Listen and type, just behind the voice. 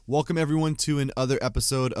Welcome, everyone, to another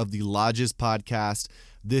episode of the Lodges Podcast.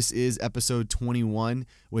 This is episode 21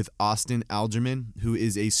 with Austin Alderman, who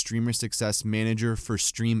is a streamer success manager for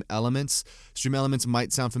Stream Elements. Stream Elements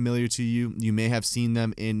might sound familiar to you. You may have seen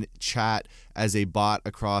them in chat as a bot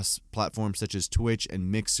across platforms such as Twitch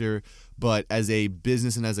and Mixer, but as a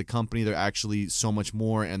business and as a company, they're actually so much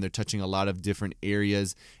more, and they're touching a lot of different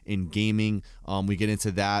areas in gaming. We get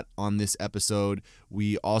into that on this episode.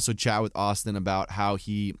 We also chat with Austin about how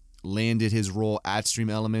he landed his role at Stream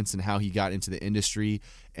Elements and how he got into the industry.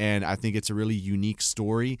 And I think it's a really unique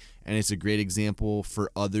story, and it's a great example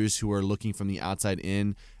for others who are looking from the outside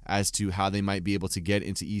in as to how they might be able to get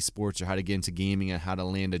into esports or how to get into gaming and how to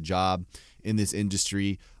land a job in this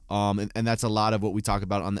industry. And that's a lot of what we talk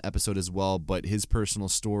about on the episode as well, but his personal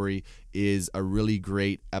story is a really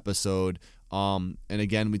great episode. And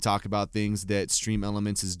again, we talk about things that Stream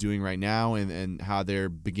Elements is doing right now and how they're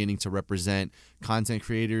beginning to represent content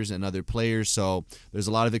creators and other players. So there's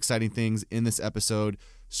a lot of exciting things in this episode.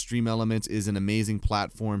 Stream Elements is an amazing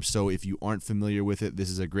platform, so if you aren't familiar with it, this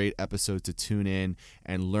is a great episode to tune in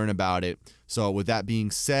and learn about it. So with that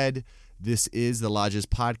being said, this is the Lodges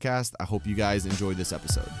Podcast. I hope you guys enjoyed this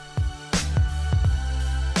episode.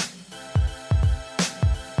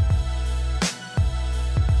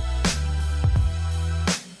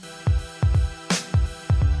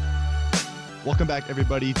 Welcome back,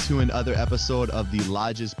 everybody, to another episode of the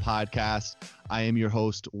Lodges Podcast. I am your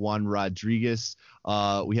host, Juan Rodriguez.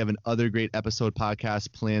 We have another great episode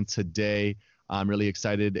podcast planned today. I'm really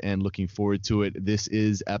excited and looking forward to it. This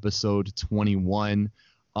is episode 21.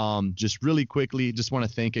 Just really quickly, just want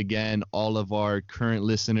to thank again all of our current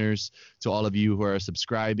listeners, to all of you who are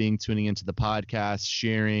subscribing, tuning into the podcast,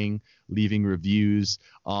 sharing, leaving reviews.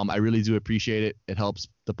 I really do appreciate it. It helps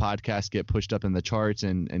the podcast get pushed up in the charts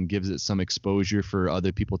and gives it some exposure for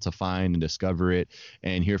other people to find and discover it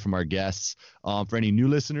and hear from our guests. For any new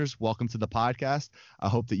listeners, welcome to the podcast. I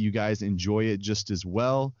hope that you guys enjoy it just as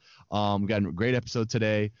well. We got a great episode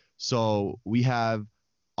today. So we have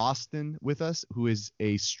Austin with us, who is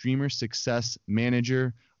a streamer success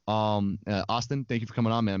manager. Austin, thank you for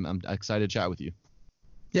coming on, man. I'm excited to chat with you.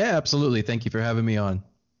 Yeah, absolutely. Thank you for having me on.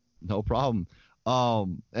 No problem.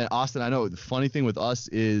 And Austin, I know the funny thing with us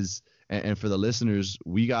is, and for the listeners,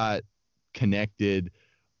 we got connected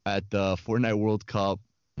at the Fortnite World Cup,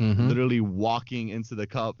 literally walking into the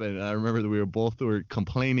cup. And I remember that we were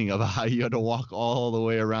complaining about how you had to walk all the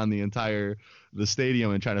way around the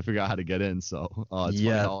stadium and trying to figure out how to get in. So it's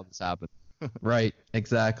funny how all this happened. Right,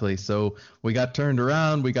 exactly. So we got turned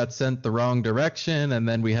around, we got sent the wrong direction, and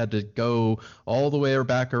then we had to go all the way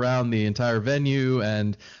back around the entire venue.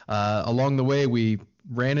 And along the way, we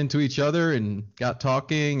ran into each other and got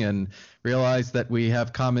talking and realized that we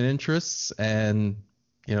have common interests. And,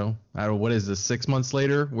 you know, I don't know, what is this, 6 months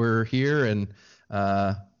later, we're here, and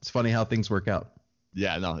it's funny how things work out.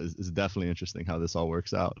 Yeah, no, it's definitely interesting how this all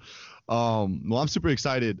works out. Well, I'm super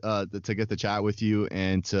excited to get to chat with you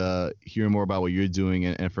and to hear more about what you're doing,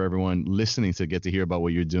 and for everyone listening to get to hear about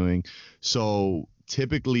what you're doing. So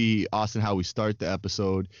typically, Austin, how we start the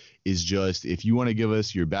episode is just, if you want to give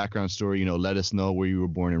us your background story, let us know where you were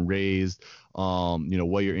born and raised,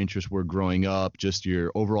 what your interests were growing up, just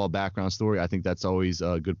your overall background story. I think that's always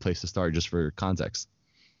a good place to start just for context.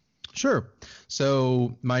 Sure.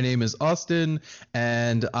 So my name is Austin,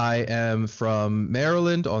 and I am from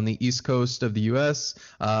Maryland on the East Coast of the U.S.,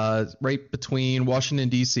 right between Washington,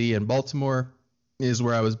 D.C. and Baltimore is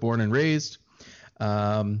where I was born and raised.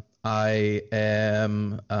 I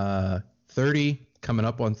am 30, coming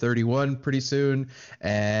up on 31 pretty soon.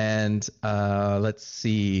 And let's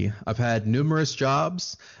see, I've had numerous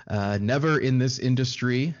jobs, never in this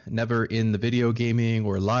industry, never in the video gaming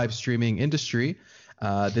or live streaming industry.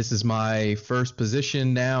 This is my first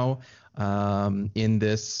position now in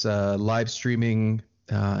this live streaming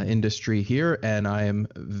industry here, and I am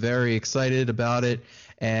very excited about it.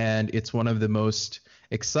 And it's one of the most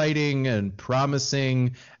exciting and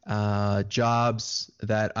promising jobs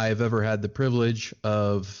that I've ever had the privilege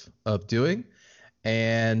of doing.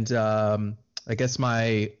 And I guess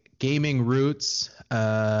my gaming roots,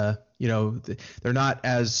 they're not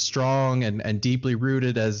as strong and deeply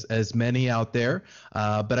rooted as many out there.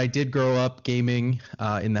 But I did grow up gaming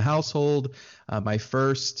in the household. My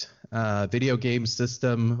first video game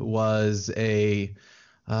system was the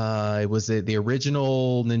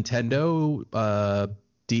original Nintendo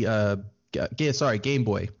Game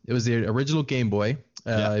Boy. It was the original Game Boy.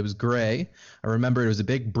 It was gray. I remember it was a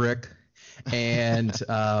big brick, and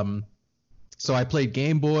So I played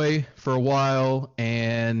Game Boy for a while,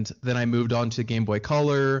 and then I moved on to Game Boy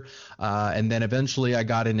Color, and then eventually I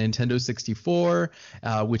got a Nintendo 64,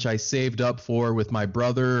 which I saved up for with my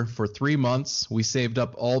brother for 3 months. We saved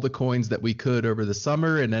up all the coins that we could over the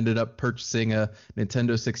summer and ended up purchasing a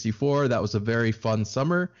Nintendo 64. That was a very fun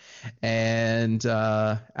summer. And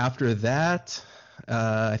after that,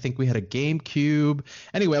 I think we had a GameCube.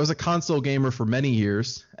 Anyway, I was a console gamer for many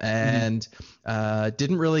years and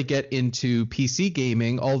didn't really get into PC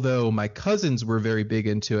gaming, although my cousins were very big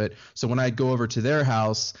into it. So when I'd go over to their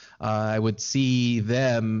house, I would see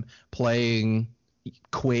them playing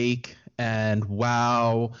Quake and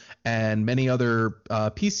WoW and many other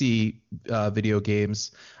PC video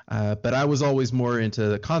games. But I was always more into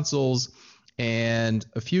the consoles. And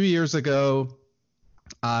a few years ago,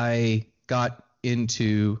 I got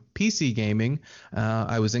into PC gaming.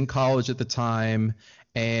 I was in college at the time,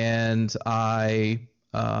 and I,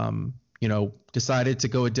 decided to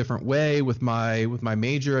go a different way with my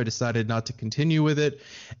major. I decided not to continue with it,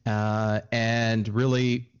 and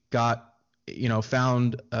really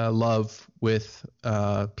found love with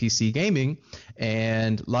PC gaming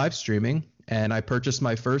and live streaming. And I purchased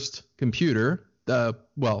my first computer. I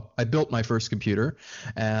built my first computer,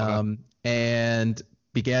 and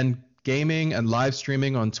began gaming and live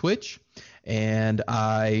streaming on Twitch, and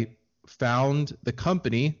I found the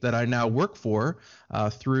company that I now work for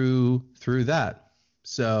through that.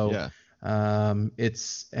 So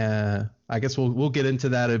it's I guess we'll get into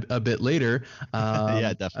that a bit later.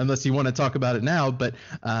 Yeah, definitely. Unless you want to talk about it now, but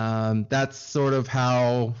that's sort of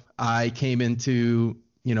how I came into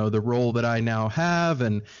the role that I now have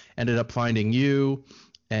and ended up finding you,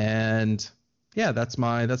 and yeah, that's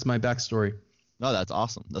my backstory. No, that's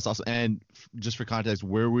awesome. That's awesome. And just for context,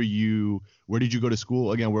 where did you go to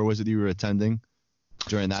school again? Where was it that you were attending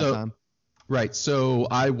during that time? Right. So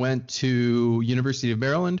I went to University of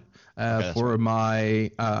Maryland for my.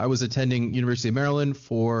 I was attending University of Maryland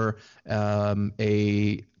for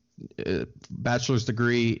a bachelor's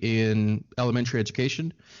degree in elementary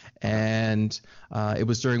education, and it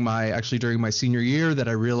was during my senior year that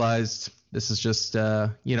I realized this is just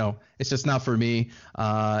it's just not for me.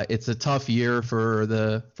 It's a tough year for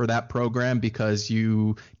that program because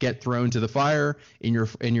you get thrown to the fire in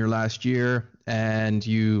your last year, and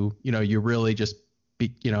you really just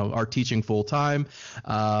are teaching full time,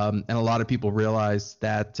 and a lot of people realize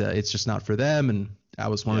that it's just not for them, and I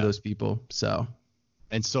was one of those people. So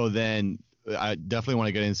then I definitely want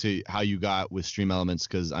to get into how you got with Stream Elements,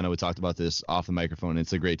 because I know we talked about this off the microphone.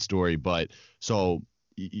 It's a great story, but so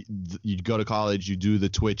you go to college, you do the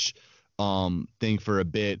Twitch thing for a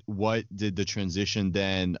bit. What did the transition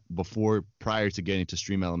then prior to getting to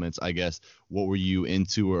Stream Elements, I guess, what were you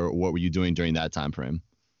into or what were you doing during that time frame?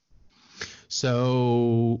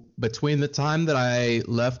 So between the time that I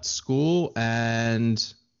left school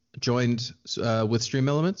and joined with Stream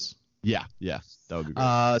Elements? Yeah, that would be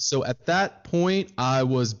great. So at that point, I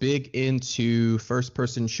was big into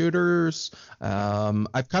first-person shooters.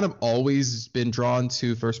 I've kind of always been drawn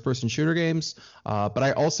to first-person shooter games, but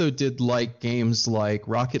I also did like games like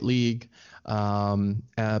Rocket League.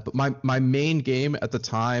 But my main game at the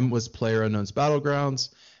time was PlayerUnknown's Battlegrounds,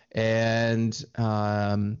 and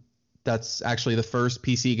that's actually the first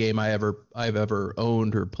PC game I've ever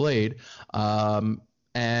owned or played.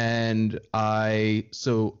 And I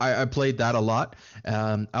played that a lot.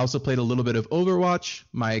 I also played a little bit of Overwatch.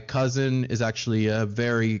 My cousin is actually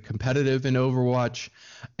very competitive in Overwatch,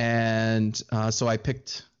 and so I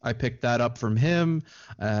picked that up from him.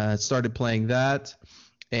 Started playing that,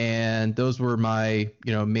 and those were my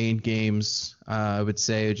main games. I would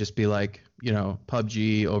say it'd just be like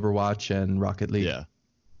PUBG, Overwatch, and Rocket League. Yeah.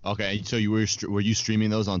 Okay. So were you streaming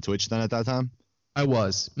those on Twitch then at that time? I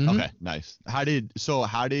was. Mm-hmm. Okay, nice. How did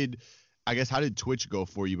Twitch go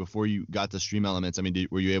for you before you got to Stream Elements? I mean,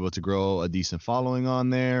 were you able to grow a decent following on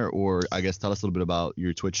there, or I guess tell us a little bit about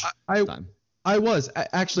your Twitch time? I was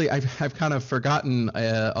actually. I've kind of forgotten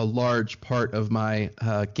a large part of my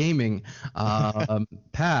gaming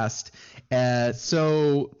past.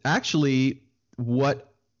 So actually,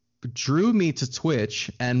 what drew me to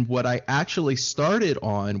Twitch and what I actually started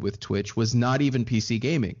on with Twitch was not even PC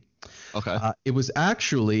gaming. Okay. It was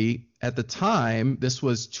actually, at the time, this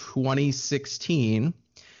was 2016,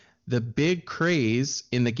 the big craze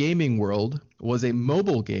in the gaming world was a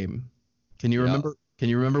mobile game. Can you remember? Can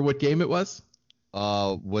you remember what game it was?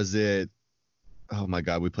 Was it? Oh my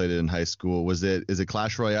God, we played it in high school. Is it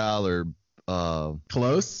Clash Royale or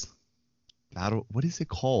Close? Battle? What is it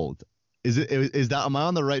called? Is that, am I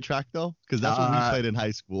on the right track though? Because that's what we Uh, played in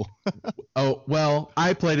high school. oh well,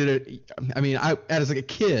 I played it. I mean, I as like a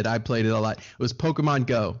kid, I played it a lot. It was Pokemon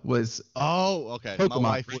Go. Was Oh, okay. My Pokemon,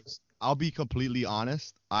 wife right? was. I'll be completely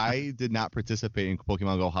honest. I did not participate in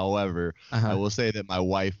Pokemon Go. However, I Uh-huh. will say that my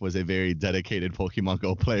wife was a very dedicated Pokemon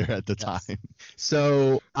Go player at the time. Yes.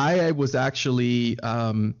 So I was actually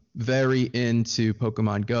very into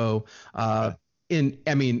Pokemon Go. Uh, Okay.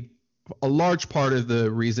 I mean, a large part of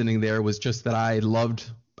the reasoning there was just that I love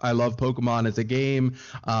Pokemon as a game,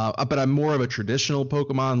 but I'm more of a traditional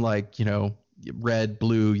Pokemon, like red,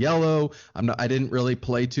 blue, yellow. I didn't really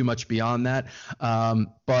play too much beyond that.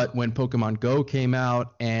 But when Pokemon Go came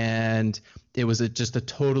out, and it was just a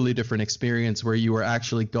totally different experience where you were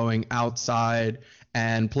actually going outside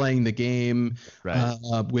and playing the game Right.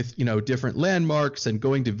 with different landmarks and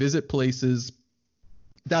going to visit places.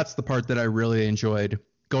 That's the part that I really enjoyed.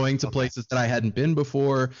 Going to Okay. places that I hadn't been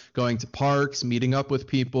before, going to parks, meeting up with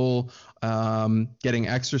people, getting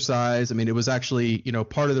exercise. I mean, it was actually,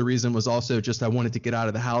 part of the reason was also just I wanted to get out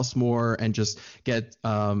of the house more and just get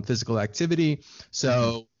physical activity.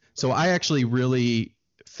 Hmm. So I actually really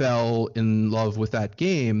fell in love with that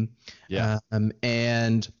game, Yeah.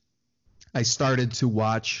 and I started to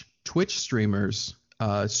watch Twitch streamers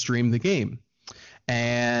stream the game.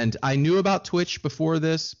 And I knew about Twitch before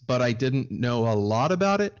this, but I didn't know a lot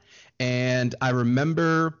about it. And I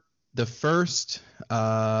remember the first,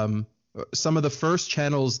 some of the first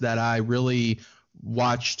channels that I really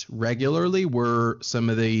watched regularly were some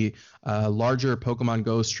of the larger Pokemon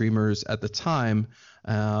Go streamers at the time.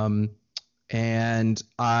 Um, and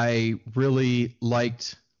I really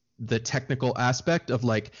liked the technical aspect of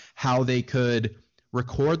like how they could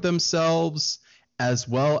record themselves as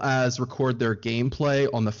well as record their gameplay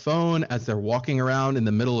on the phone as they're walking around in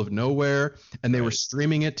the middle of nowhere, and they were Right.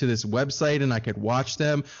 streaming it to this website and I could watch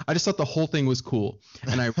them. I just thought the whole thing was cool.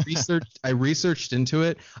 And I researched into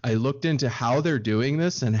it. I looked into how they're doing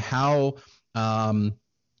this and how um,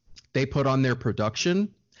 they put on their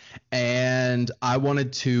production, and I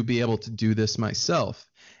wanted to be able to do this myself.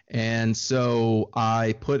 And so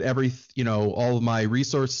I put all of my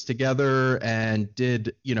resources together and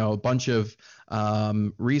did, a bunch of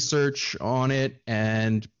research on it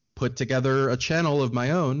and put together a channel of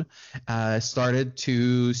my own. Started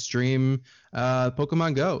to stream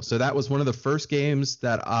Pokemon Go. So that was one of the first games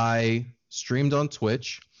that I streamed on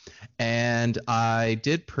Twitch, and I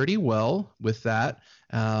did pretty well with that.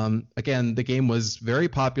 Again, the game was very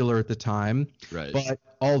popular at the time, Right. but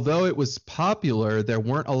although it was popular, there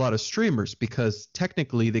weren't a lot of streamers because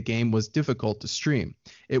technically the game was difficult to stream.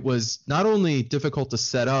 It was not only difficult to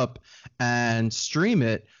set up and stream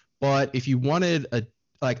it, but if you wanted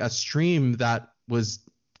a stream that was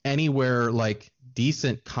anywhere like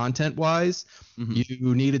decent content wise, Hmm.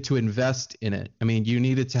 you needed to invest in it. I mean, you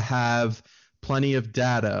needed to have plenty of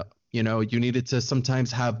data. You needed to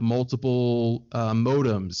sometimes have multiple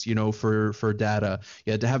modems, for data.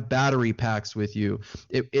 You had to have battery packs with you.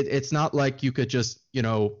 It's not like you could just,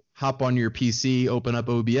 hop on your PC, open up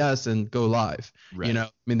OBS, and go live. Right. I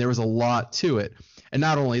mean, there was a lot to it. And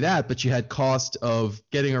not only that, but you had cost of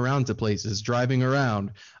getting around to places, driving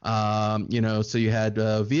around, so you had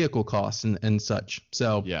vehicle costs and such.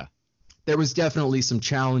 So Yeah. there was definitely some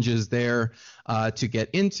challenges there to get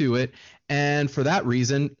into it. And for that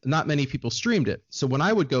reason, not many people streamed it. So when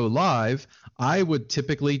I would go live, I would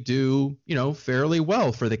typically do, fairly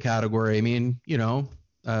well for the category. I mean,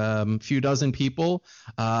 few dozen people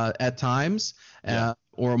at times Yeah.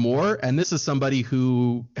 or more. And this is somebody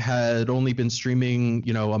who had only been streaming,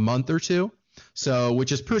 a month or two. So,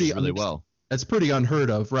 which is Which pretty is really well. that's pretty unheard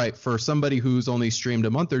of, right? For somebody who's only streamed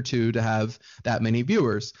a month or two to have that many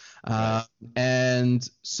viewers. Right. And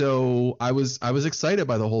so I was excited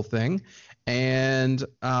by the whole thing, and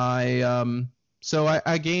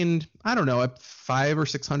I gained, I don't know, 500 or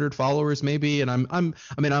 600 followers maybe, and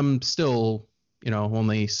I'm still,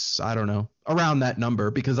 only, I don't know, around that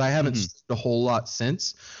number because I haven't Hmm. streamed a whole lot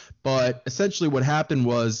since. But essentially what happened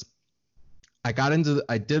was I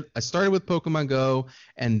started with Pokemon Go,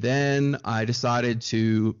 and then I decided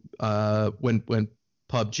to when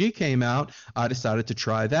PUBG came out, I decided to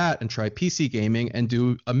try that and try PC gaming and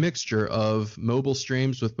do a mixture of mobile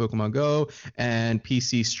streams with Pokemon Go and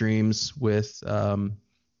PC streams with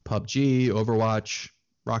PUBG, Overwatch,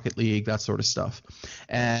 Rocket League, that sort of stuff.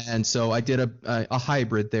 And so I did a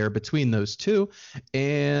hybrid there between those two,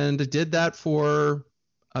 and I did that for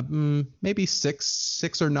maybe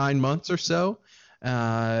 6 or 9 months or so,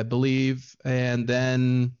 I believe. And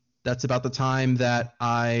then that's about the time that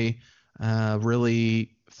I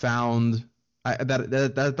really found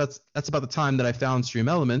That's about the time that I found Stream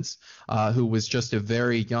Elements, who was just a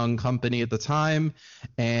very young company at the time,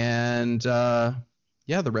 and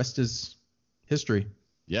yeah, the rest is history.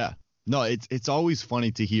 Yeah. No, it's always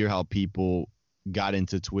funny to hear how people got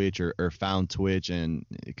into Twitch or found Twitch, and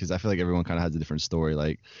because I feel like everyone kind of has a different story.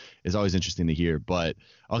 Like, it's always interesting to hear. But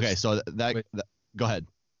okay, so that go ahead.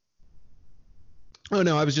 Oh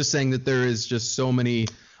no, I was just saying that there is just so many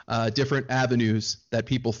different avenues that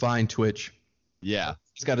people find Twitch. Yeah.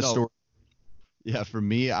 It's got a story. Yeah, for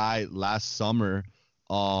me, I last summer,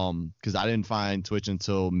 because I didn't find Twitch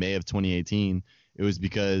until May of 2018. It was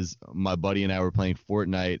because my buddy and I were playing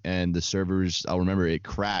Fortnite, and the servers, I'll remember it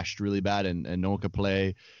crashed really bad, and no one could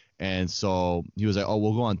play. And so he was like, "Oh,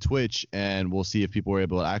 we'll go on Twitch and we'll see if people were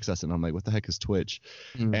able to access it." And I'm like, "What the heck is Twitch?"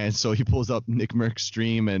 And so he pulls up Nick Merck's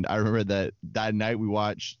stream, and I remember that night we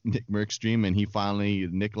watched Nick Merck's stream, and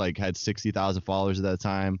Nick like had 60,000 followers at that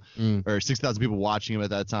time, or 60,000 people watching him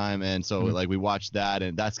at that time. And so like we watched that,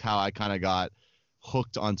 and that's how I kind of got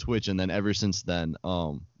hooked on Twitch. And then ever since then,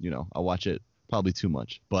 I watch it probably too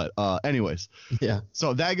much, but anyways, yeah.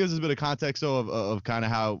 So that gives us a bit of context of kind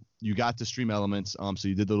of how you got to Stream Elements. So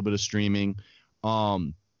you did a little bit of streaming.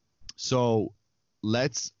 So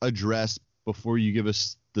let's address, before you give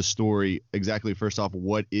us the story, exactly, first off,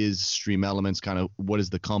 what is Stream Elements? Kind of what is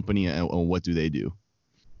the company, and what do they do?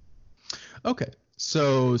 Okay,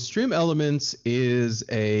 so Stream Elements is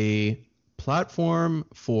a platform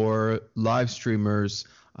for live streamers,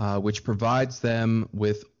 which provides them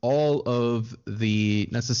with all of the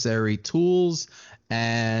necessary tools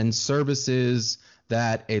and services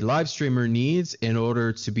that a live streamer needs in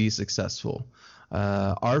order to be successful.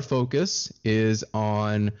 Our focus is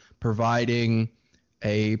on providing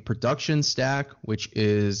a production stack which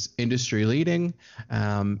is industry leading,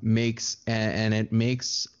 it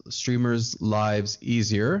makes streamers' lives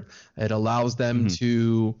easier. It allows them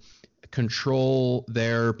to control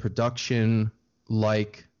their production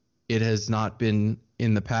like it has not been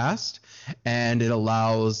in the past, and it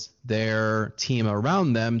allows their team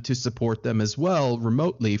around them to support them as well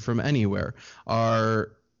remotely from anywhere.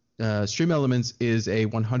 Our Stream Elements is a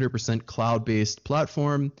 100% cloud-based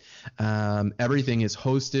platform. Everything is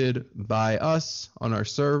hosted by us on our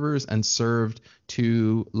servers and served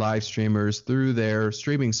to live streamers through their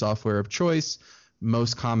streaming software of choice,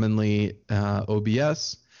 most commonly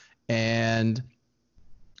OBS.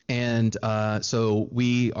 So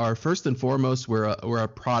we are, first and foremost, we're a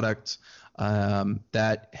product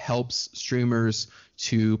that helps streamers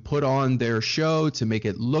to put on their show, to make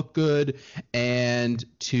it look good, and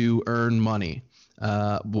to earn money.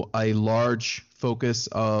 A large focus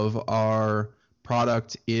of our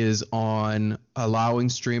product is on allowing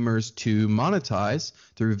streamers to monetize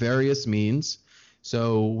through various means.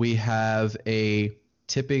 So we have a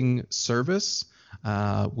tipping service,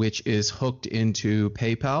 which is hooked into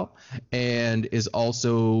PayPal and is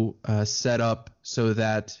also set up so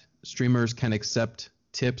that streamers can accept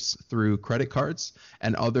tips through credit cards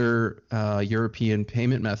and other European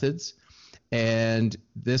payment methods. And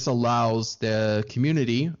this allows the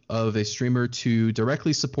community of a streamer to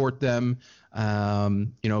directly support them,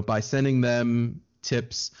 by sending them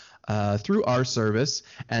tips through our service.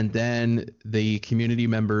 And then the community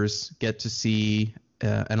members get to see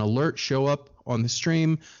an alert show up on the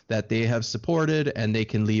stream that they have supported, and they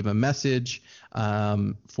can leave a message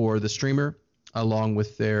for the streamer along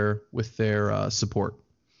with their support.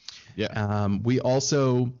 Yeah. We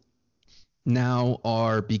also now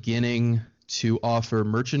are beginning to offer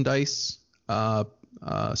merchandise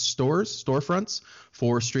storefronts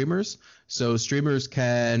for streamers. So streamers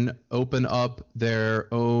can open up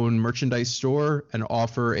their own merchandise store and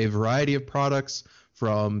offer a variety of products,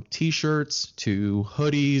 from t-shirts to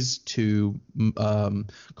hoodies to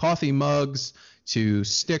coffee mugs to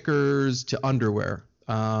stickers to underwear.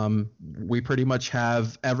 We pretty much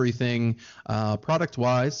have everything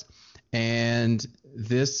product-wise, and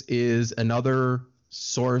this is another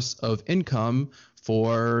source of income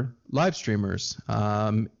for live streamers.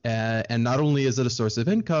 And not only is it a source of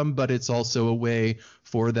income, but it's also a way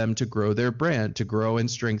for them to grow their brand, to grow and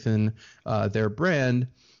strengthen their brand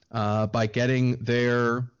by getting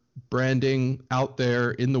their branding out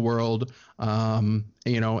there in the world, and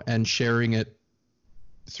sharing it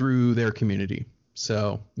through their community.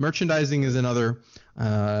 So merchandising is another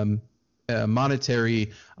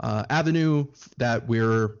monetary avenue that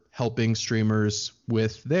we're helping streamers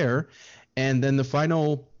with there. And then the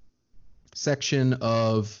final section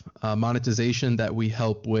of monetization that we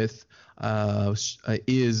help with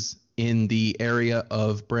is in the area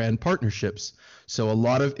of brand partnerships. So a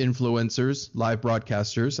lot of influencers, live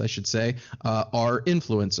broadcasters, I should say, are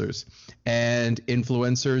influencers. And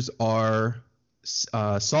influencers are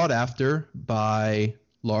sought after by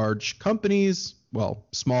large companies, well,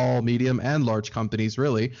 small, medium, and large companies,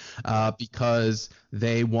 really, because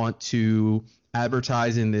they want to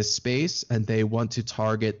advertise in this space and they want to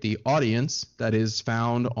target the audience that is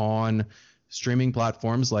found on streaming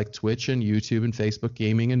platforms like Twitch and YouTube and Facebook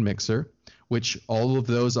Gaming and Mixer, which all of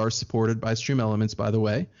those are supported by Stream Elements, by the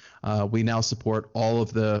way. We now support all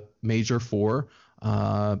of the major four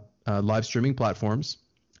live streaming platforms.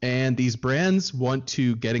 And these brands want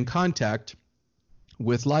to get in contact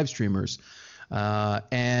with live streamers.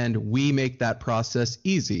 And we make that process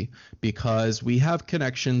easy because we have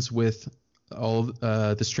connections with all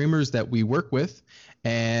the streamers that we work with,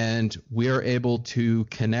 and we are able to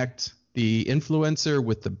connect the influencer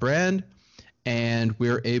with the brand, and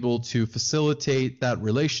we're able to facilitate that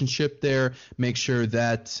relationship there, make sure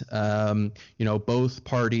that both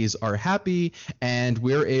parties are happy, and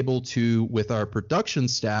we're able to, with our production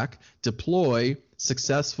stack, deploy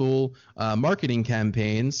successful marketing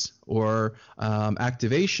campaigns or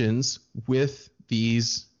activations with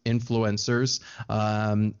these influencers,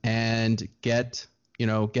 and get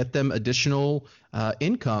them additional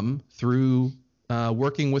income through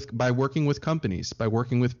working with companies, by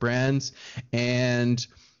working with brands. And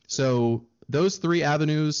so those three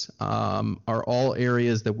avenues are all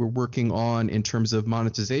areas that we're working on in terms of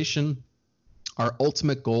monetization. Our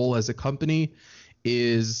ultimate goal as a company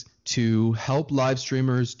is to help live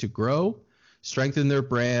streamers to grow, strengthen their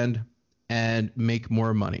brand, and make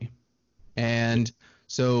more money. And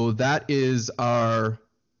so that is our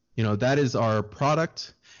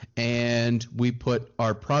product, and we put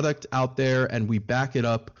our product out there and we back it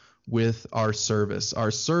up with our service.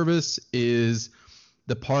 Our service is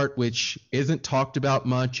the part which isn't talked about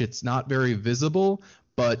much. It's not very visible,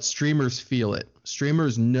 but streamers feel it.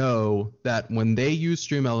 Streamers know that when they use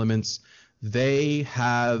Stream Elements, they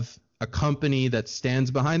have a company that stands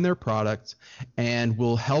behind their product and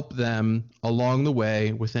will help them along the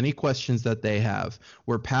way with any questions that they have.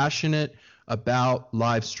 We're passionate about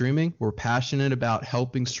live streaming. We're passionate about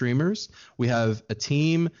helping streamers. We have a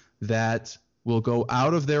team that will go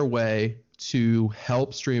out of their way to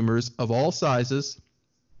help streamers of all sizes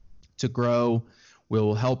to grow.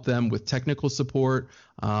 We'll help them with technical support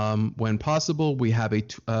when possible. We have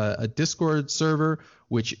a Discord server,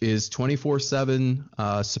 which is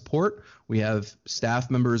 24/7 support. We have staff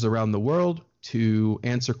members around the world to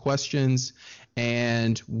answer questions,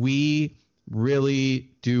 and we really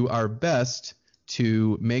do our best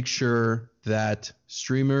to make sure that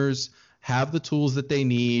streamers have the tools that they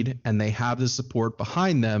need and they have the support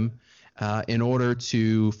behind them in order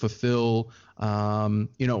to fulfill, or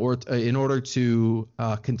in order to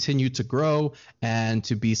continue to grow and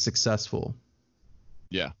to be successful.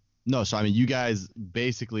 Yeah. No, so I mean, you guys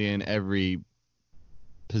basically in every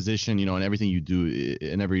position, in everything you do,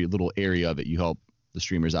 in every little area of it, you help the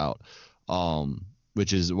streamers out.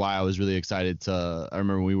 Which is why I was really excited I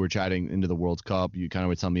remember when we were chatting into the World Cup, you kind of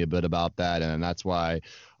would tell me a bit about that. And that's why,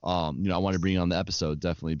 I want to bring you on the episode,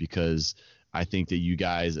 definitely, because I think that you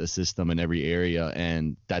guys assist them in every area,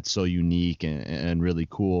 and that's so unique and really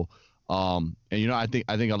cool. And I think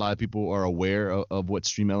a lot of people are aware of what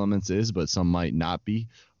Stream Elements is, but some might not be.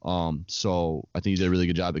 So I think you did a really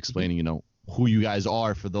good job explaining, who you guys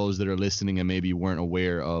are for those that are listening and maybe weren't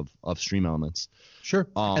aware of Stream Elements. Sure.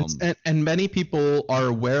 And many people are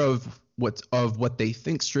aware of what they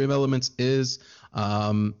think Stream Elements is,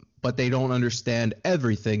 but they don't understand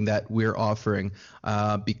everything that we're offering,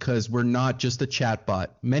 because we're not just a chatbot.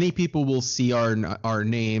 Many people will see our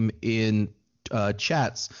name in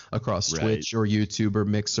chats across Twitch or YouTube or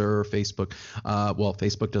Mixer or Facebook. Well,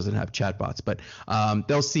 Facebook doesn't have chatbots, but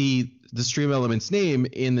they'll see the Stream Elements name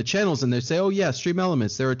in the channels and they say, oh yeah, Stream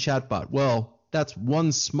Elements, they're a chatbot. Well, that's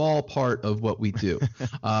one small part of what we do.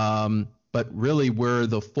 But really, we're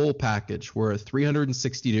the full package. We're a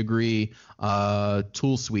 360-degree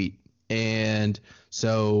tool suite. And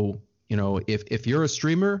so, if you're a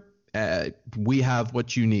streamer, we have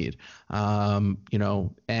what you need.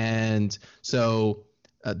 And so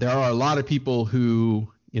there are a lot of people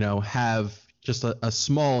who, have just a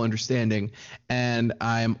small understanding, and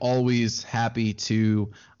I'm always happy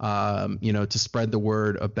to spread the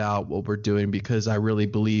word about what we're doing, because I really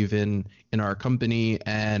believe in our company,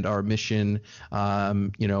 and our mission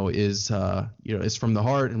is from the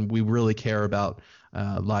heart, and we really care about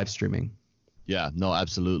live streaming. Yeah, no,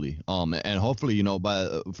 absolutely. And hopefully,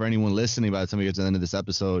 for anyone listening, by the time we get to the end of this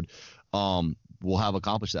episode, we'll have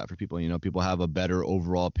accomplished that for people. People have a better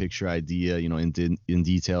overall picture idea, in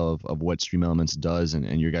detail of what Stream Elements does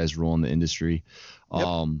and your guys' role in the industry. Yep.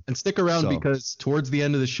 And stick around because towards the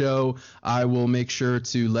end of the show, I will make sure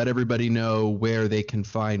to let everybody know where they can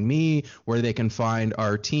find me, where they can find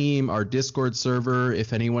our team, our Discord server.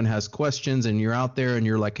 If anyone has questions and you're out there and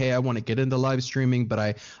you're like, hey, I want to get into live streaming, but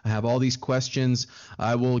I have all these questions,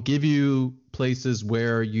 I will give you places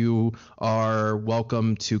where you are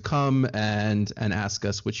welcome to come and ask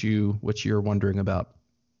us what you're wondering about.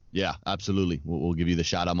 Yeah, absolutely. We'll give you the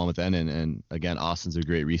shout out moment then. And again, Austin's a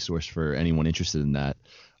great resource for anyone interested in that.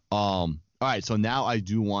 All right. So now I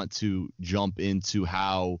do want to jump into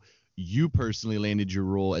how you personally landed your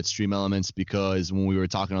role at Stream Elements, because when we were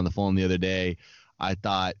talking on the phone the other day, I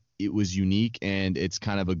thought it was unique and it's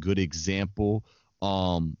kind of a good example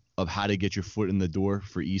of how to get your foot in the door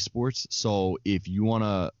for esports. So if you want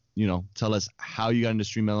to, tell us how you got into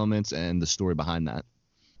Stream Elements and the story behind that.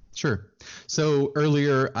 Sure. So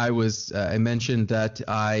earlier I mentioned that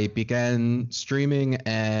I began streaming,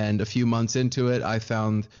 and a few months into it, I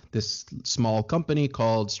found this small company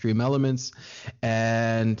called Stream Elements,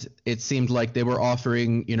 and it seemed like they were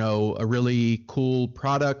offering, a really cool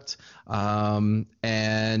product.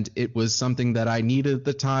 And it was something that I needed at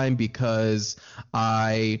the time because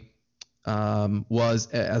I was,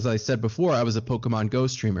 as I said before, I was a Pokemon Go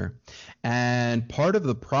streamer. And part of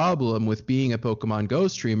the problem with being a Pokemon Go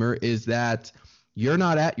streamer is that you're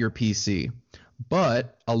not at your PC.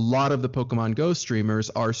 But a lot of the Pokemon Go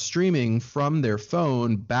streamers are streaming from their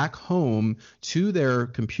phone back home to their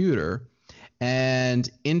computer and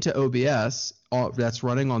into OBS that's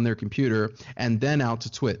running on their computer and then out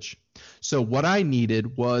to Twitch. So what I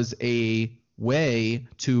needed was a way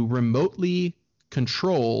to remotely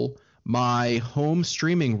control my home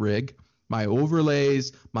streaming rig, my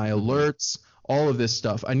overlays, my alerts, all of this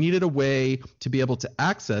stuff. I needed a way to be able to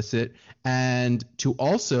access it and to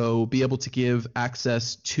also be able to give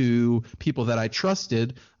access to people that I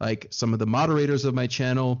trusted, like some of the moderators of my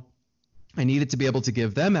channel. I needed to be able to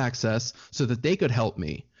give them access so that they could help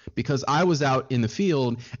me, because I was out in the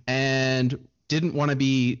field and didn't want to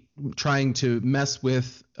be trying to mess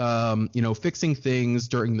with, fixing things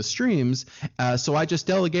during the streams. So I just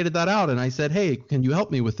delegated that out and I said, hey, can you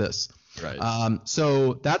help me with this? Right.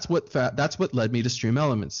 So that's what led me to Stream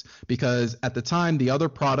Elements, because at the time, the other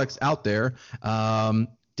products out there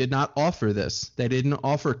did not offer this. They didn't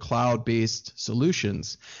offer cloud-based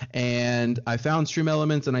solutions. And I found Stream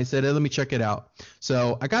Elements and I said, hey, let me check it out.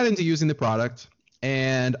 So I got into using the product.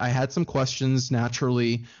 And I had some questions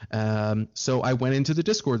naturally. So I went into the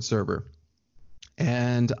Discord server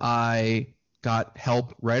and I got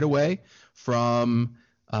help right away from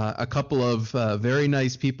a couple of very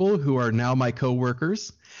nice people who are now my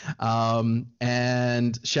coworkers.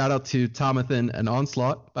 And shout out to Tomathan and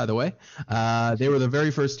Onslaught, by the way. They were the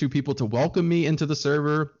very first two people to welcome me into the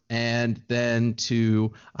server and then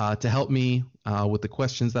to help me with the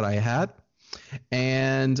questions that I had.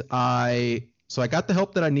 And So I got the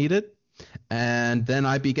help that I needed, and then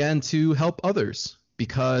I began to help others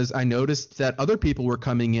because I noticed that other people were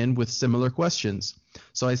coming in with similar questions.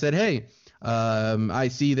 So I said, hey, I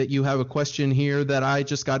see that you have a question here that I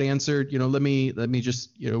just got answered. Let me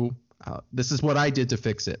just, this is what I did to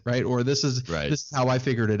fix it, right? Or this is how I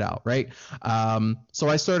figured it out, right? So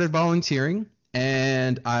I started volunteering,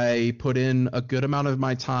 and I put in a good amount of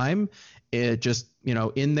my time. It just,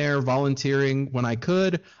 in there volunteering when I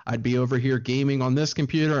could. I'd be over here gaming on this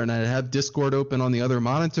computer and I'd have Discord open on the other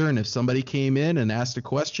monitor. And if somebody came in and asked a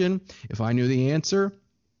question, if I knew the answer,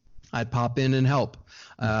 I'd pop in and help.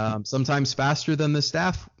 Sometimes faster than the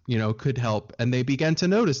staff, could help. And they began to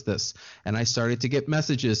notice this. And I started to get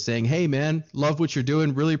messages saying, hey, man, love what you're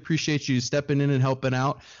doing. Really appreciate you stepping in and helping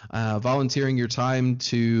out, volunteering your time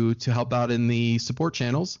to help out in the support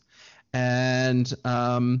channels. And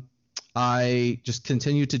I just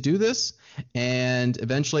continued to do this, and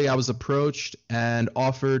eventually I was approached and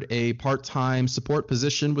offered a part-time support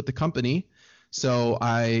position with the company. So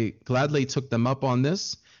I gladly took them up on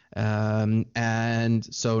this. And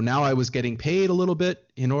so now I was getting paid a little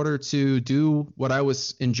bit in order to do what I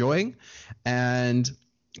was enjoying, and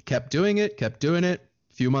kept doing it.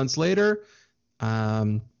 A few months later,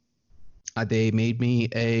 they made me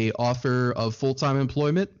an offer of full-time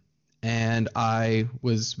employment. And I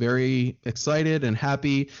was very excited and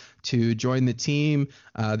happy to join the team.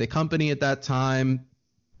 The company at that time,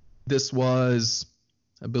 this was,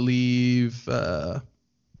 I believe,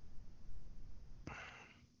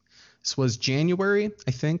 This was January,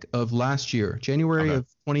 I think, of last year. January Okay. of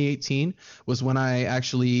 2018 was when I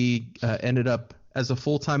actually ended up as a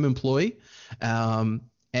full-time employee.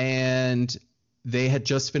 And they had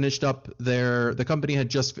just finished up the company had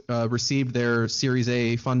just received their Series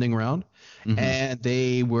A funding round, Mm-hmm. and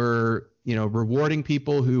they were, rewarding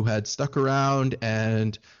people who had stuck around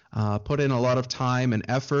and put in a lot of time and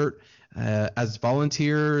effort as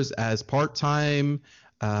volunteers, as part-time,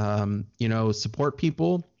 support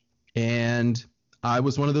people. And I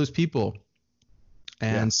was one of those people.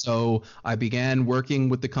 Yeah. And so I began working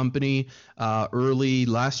with the company early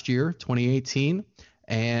last year, 2018,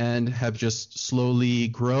 and have just slowly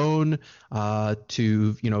grown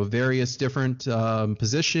to various different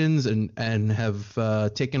positions, and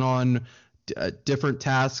have taken on different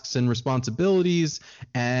tasks and responsibilities.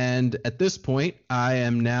 And at this point, I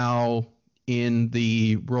am now in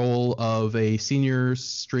the role of a senior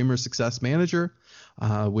streamer success manager,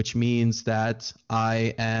 which means that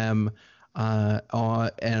I am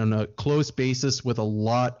on a close basis with a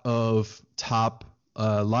lot of top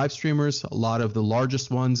live streamers, a lot of the largest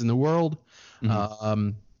ones in the world. Mm-hmm.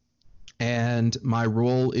 And my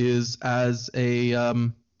role is as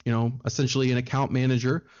a essentially an account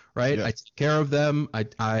manager, right? Yeah. I take care of them.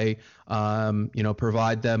 I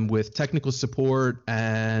provide them with technical support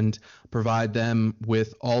and provide them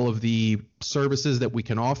with all of the services that we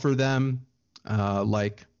can offer them,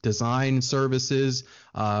 like design services,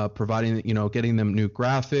 providing, getting them new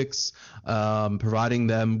graphics, providing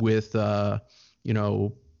them with,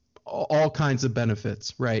 all kinds of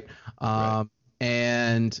benefits, right? Right.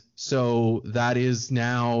 And so that is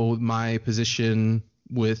now my position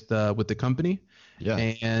with the company. Yeah.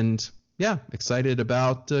 And yeah, excited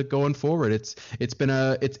about going forward. It's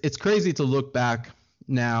crazy to look back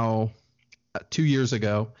now, 2 years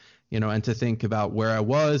ago, and to think about where I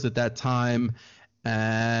was at that time,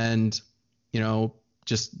 and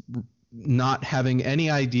just not having any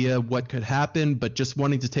idea what could happen, but just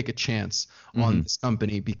wanting to take a chance on Mm-hmm. this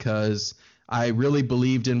company because I really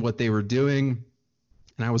believed in what they were doing,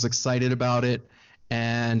 and I was excited about it.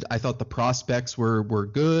 And I thought the prospects were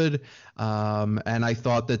good, and I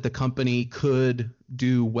thought that the company could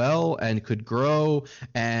do well and could grow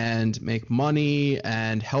and make money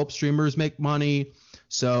and help streamers make money.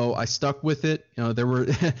 So I stuck with it. There were,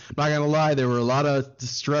 not gonna lie, there were a lot of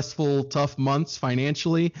stressful, tough months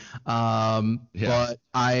financially. Yeah. But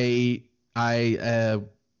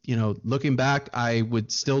looking back, I would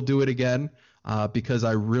still do it again, because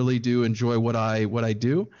I really do enjoy what I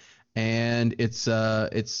do, and it's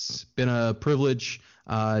been a privilege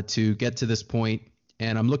to get to this point,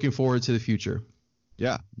 and I'm looking forward to the future.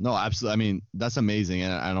 Yeah, no, absolutely. I mean, that's amazing.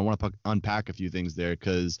 And I want to unpack a few things there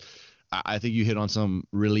because I think you hit on some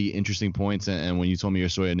really interesting points. And when you told me your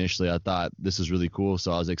story initially, I thought this is really cool.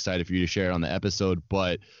 So I was excited for you to share it on the episode.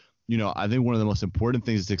 But, I think one of the most important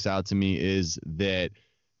things that sticks out to me is that,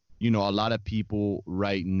 a lot of people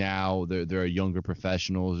right now, there are younger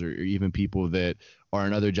professionals or even people that are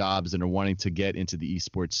in other jobs and are wanting to get into the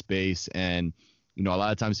esports space. And, a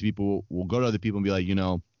lot of times people will go to other people and be like,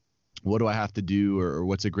 what do I have to do, or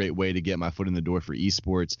what's a great way to get my foot in the door for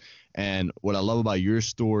esports? And what I love about your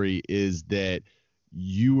story is that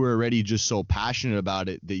you were already just so passionate about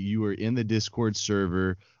it that you were in the Discord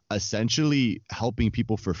server, essentially helping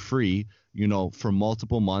people for free, for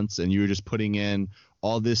multiple months, and you were just putting in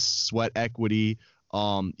all this sweat equity,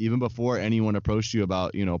 even before anyone approached you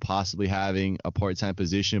about, possibly having a part-time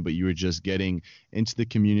position, but you were just getting into the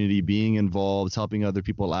community, being involved, helping other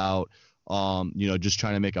people out, just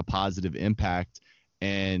trying to make a positive impact.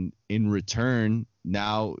 And in return,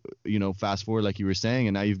 now, fast forward, like you were saying,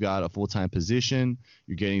 and now you've got a full-time position.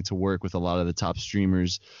 You're getting to work with a lot of the top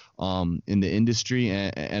streamers in the industry.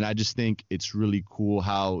 And I just think it's really cool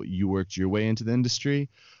how you worked your way into the industry.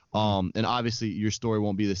 And obviously your story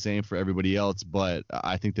won't be the same for everybody else, but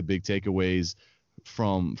I think the big takeaways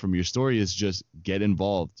from your story is just get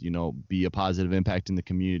involved, be a positive impact in the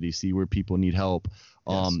community, see where people need help,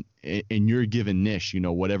 in your given niche,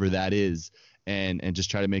 whatever that is, and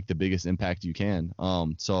just try to make the biggest impact you can.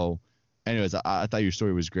 So anyways, I thought your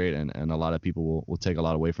story was great, and a lot of people will take a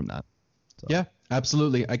lot away from that. So. Yeah,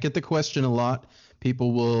 absolutely. I get the question a lot.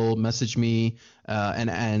 People will message me and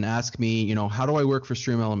ask me, how do I work for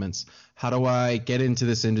Stream Elements? How do I get into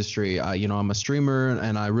this industry? I'm a streamer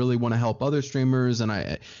and I really want to help other streamers.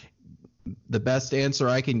 And the best answer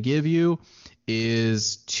I can give you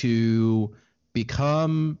is to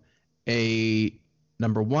become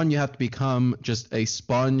number one, you have to become just a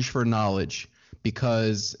sponge for knowledge,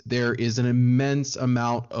 because there is an immense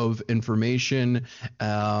amount of information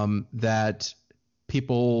that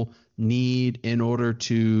people need in order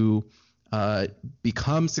to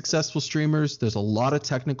become successful streamers. There's a lot of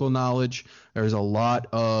technical knowledge. There's a lot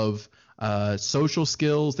of social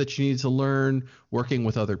skills that you need to learn, working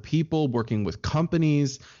with other people, working with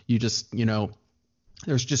companies.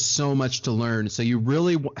 There's just so much to learn. So you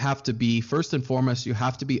really have to be, first and foremost, you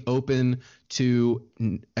have to be open to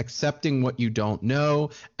accepting what you don't know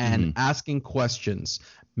and asking questions.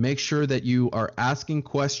 Make sure that you are asking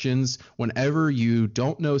questions whenever you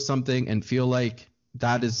don't know something and feel like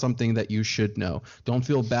that is something that you should know. Don't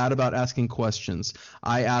feel bad about asking questions.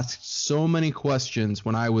 I asked so many questions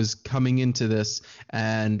when I was coming into this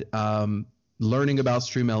and learning about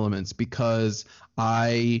Stream Elements, because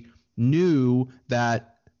I knew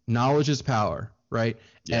that knowledge is power, right?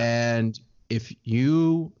 Yeah. And if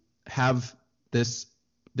you have this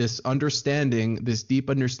understanding, this deep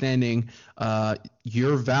understanding,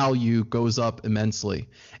 your value goes up immensely.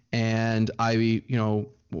 And I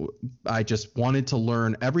just wanted to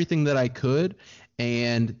learn everything that I could,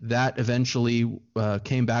 and that eventually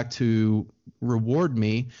came back to reward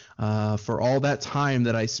me for all that time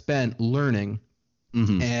that I spent learning.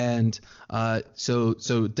 And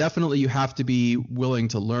so definitely you have to be willing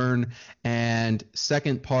to learn. And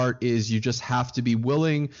second part is you just have to be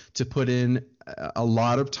willing to put in a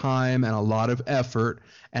lot of time and a lot of effort,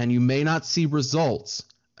 and you may not see results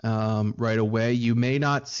right away. You may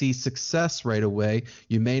not see success right away.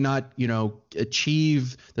 You may not,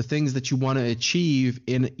 achieve the things that you want to achieve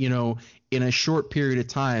in a short period of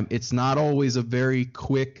time. It's not always a very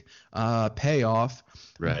quick payoff.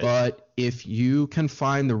 Right. But if you can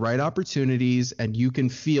find the right opportunities and you can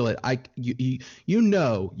feel it, you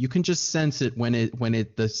can just sense it when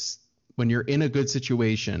you're in a good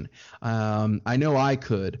situation. I know I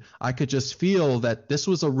could just feel that this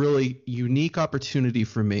was a really unique opportunity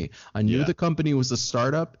for me. I knew the company was a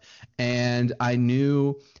startup, and I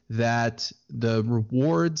knew that the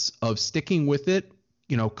rewards of sticking with it,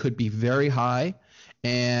 could be very high.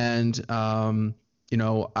 And I'm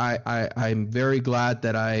very glad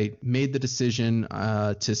that I made the decision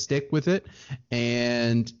to stick with it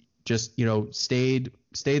and just, stayed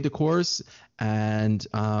the course. And,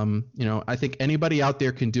 I think anybody out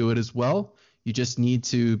there can do it as well. You just need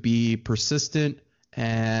to be persistent,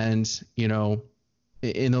 and,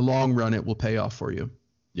 in the long run, it will pay off for you.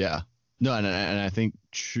 Yeah. No, and I think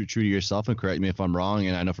true to yourself, and correct me if I'm wrong,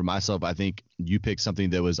 and I know for myself, I think you picked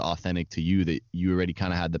something that was authentic to you, that you already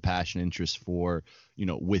kind of had the passion, interest for,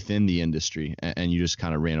 within the industry, and you just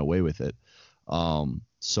kind of ran away with it.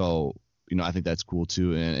 So, I think that's cool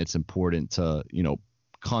too, and it's important to,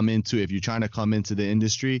 if you're trying to come into the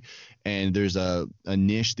industry and there's a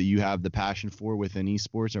niche that you have the passion for within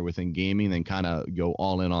esports or within gaming, then kind of go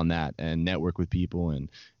all in on that and network with people and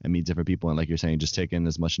meet different people. And like you're saying, just take in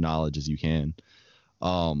as much knowledge as you can. But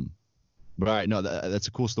all right, no, that's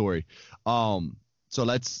a cool story. So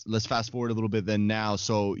let's fast forward a little bit then now.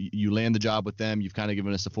 So you land the job with them. You've kind of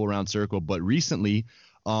given us a full round circle, but recently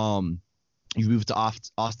you moved to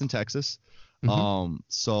Austin, Texas.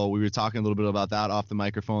 So we were talking a little bit about that off the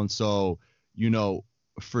microphone. So,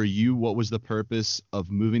 for you, what was the purpose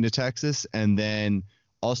of moving to Texas? And then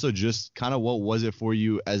also just kind of what was it for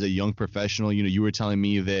you as a young professional? You were telling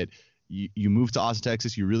me that you moved to Austin,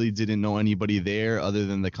 Texas. You really didn't know anybody there other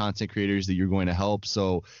than the content creators that you're going to help.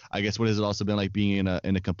 So I guess what has it also been like being in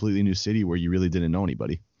a completely new city where you really didn't know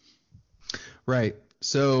anybody? Right.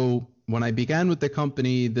 So when I began with the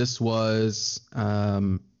company, this was,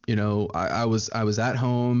 I was at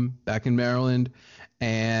home back in Maryland,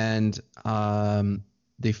 and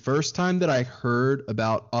the first time that I heard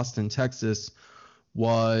about Austin, Texas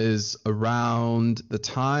was around the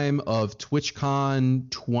time of TwitchCon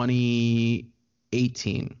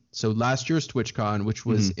 2018. So last year's TwitchCon, which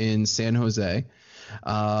was in San Jose.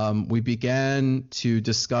 We began to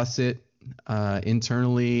discuss it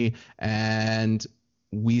internally, and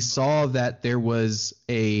we saw that there was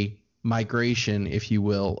a migration, if you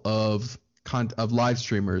will, of live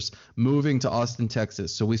streamers moving to Austin,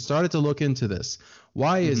 Texas. So we started to look into this.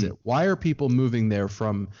 Why is it? Why are people moving there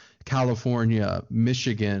from California,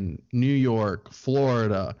 Michigan, New York,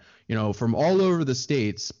 Florida, from all over the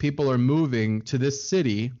states? People are moving to this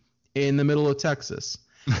city in the middle of Texas.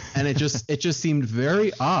 And it just seemed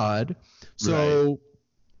very odd. So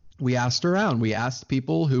we asked around. We asked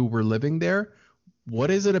people who were living there,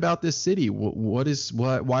 what is it about this city?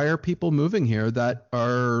 Why are people moving here that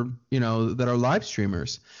are live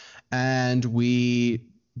streamers? And we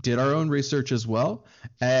did our own research as well.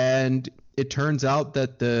 And it turns out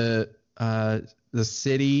that the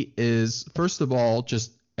city is, first of all,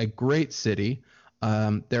 just a great city.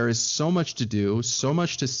 There is so much to do, so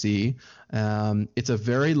much to see. It's a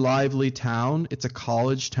very lively town. It's a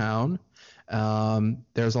college town.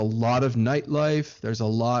 There's a lot of nightlife. There's a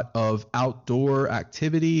lot of outdoor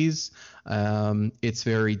activities. It's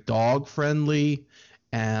very dog friendly.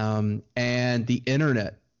 And the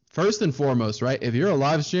internet, first and foremost, right? If you're a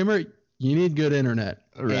live streamer, you need good internet.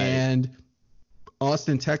 Right. And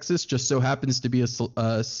Austin, Texas just so happens to be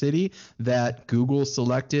a city that Google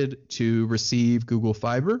selected to receive Google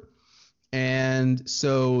Fiber. And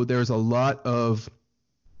so there's a lot of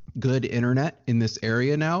good internet in this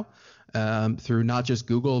area now, through not just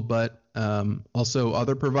Google, but also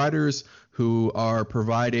other providers who are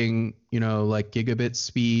providing, like gigabit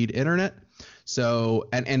speed internet. So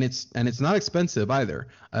and it's not expensive either.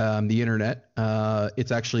 The internet,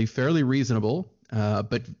 it's actually fairly reasonable,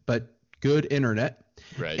 but good internet.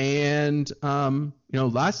 Right. And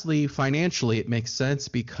lastly, financially, it makes sense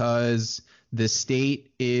because the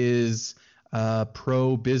state is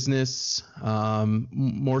pro business,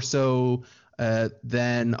 more so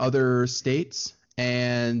than other states,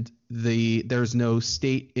 and there's no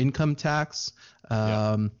state income tax.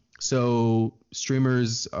 So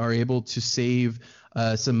streamers are able to save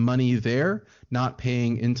some money there, not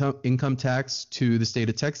paying income tax to the state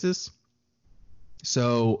of Texas.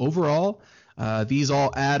 So overall, these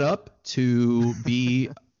all add up to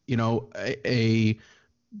be, a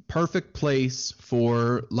perfect place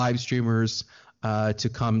for live streamers to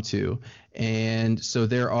come to. And so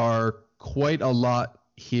there are quite a lot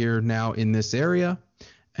here now in this area,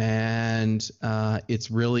 and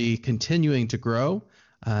it's really continuing to grow.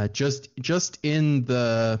 Just in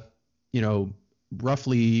the,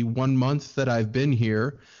 roughly 1 month that I've been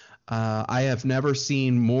here, I have never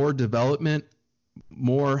seen more development,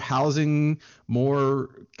 more housing, more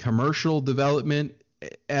commercial development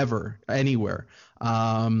ever, anywhere.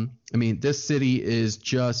 This city is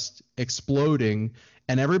just exploding,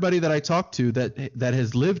 and everybody that I talk to that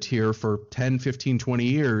has lived here for 10, 15, 20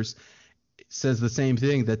 years says the same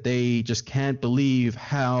thing, that they just can't believe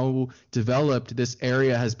how developed this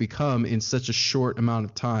area has become in such a short amount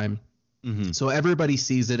of time. Mm-hmm. So everybody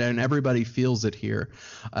sees it and everybody feels it here.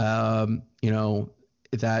 That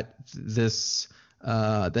this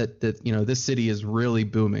this city is really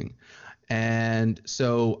booming. And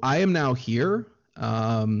so I am now here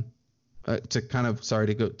to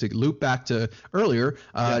loop back to earlier.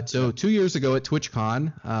 So 2 years ago at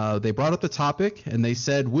TwitchCon, they brought up the topic and they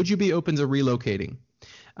said, would you be open to relocating?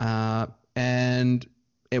 And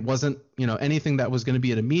it wasn't, anything that was going to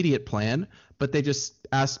be an immediate plan, but they just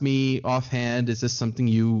asked me offhand, is this something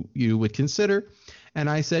you would consider? And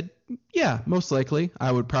I said, yeah, most likely.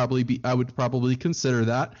 I would probably consider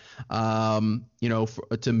that,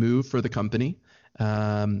 to move for the company.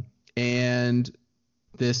 And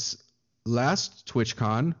this last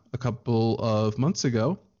TwitchCon a couple of months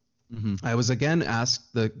ago, mm-hmm. I was again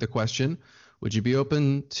asked the question, would you be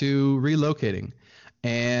open to relocating?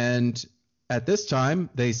 And at this time,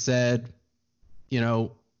 they said,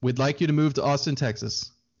 we'd like you to move to Austin,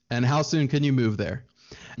 Texas. And how soon can you move there?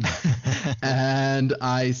 And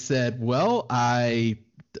I said, well, I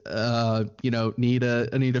need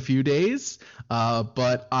a few days,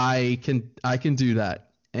 but I can do that.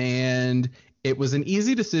 And it was an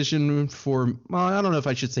easy decision I don't know if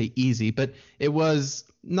I should say easy, but it was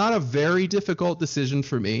not a very difficult decision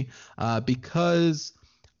for me, because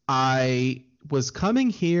I was coming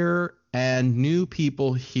here and knew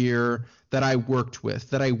people here that I worked with,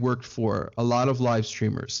 that I worked for, a lot of live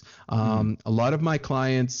streamers. A lot of my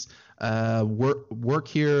clients work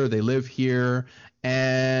here, they live here,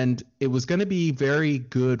 and it was going to be very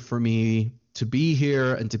good for me to be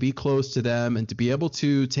here and to be close to them and to be able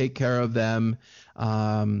to take care of them,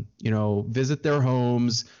 visit their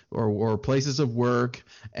homes or places of work,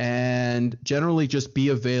 and generally just be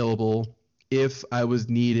available if I was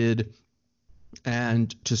needed,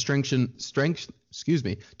 and to strengthen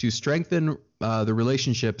the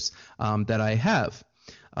relationships that I have.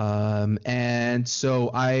 And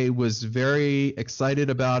so I was very excited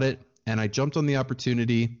about it, and I jumped on the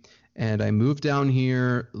opportunity, and I moved down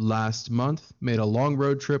here last month, made a long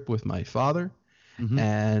road trip with my father, mm-hmm.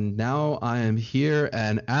 and now I am here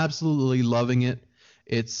and absolutely loving it.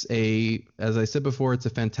 As I said before, it's a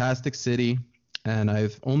fantastic city, and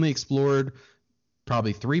I've only explored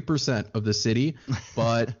probably 3% of the city,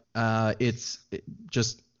 but it's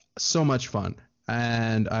just so much fun,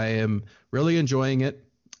 and I am really enjoying it.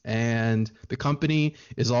 And the company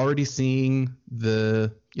is already seeing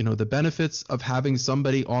the benefits of having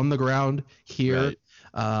somebody on the ground here,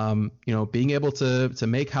 right. Being able to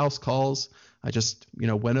make house calls, I just,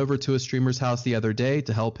 went over to a streamer's house the other day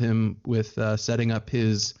to help him with setting up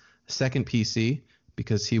his second PC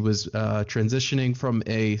because he was transitioning from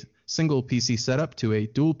a single PC setup to a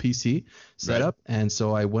dual PC setup. Right. And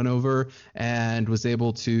so I went over and was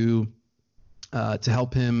able to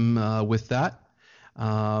help him with that.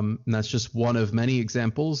 And that's just one of many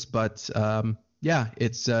examples, but yeah,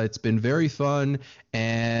 it's been very fun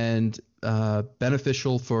and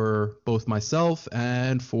beneficial for both myself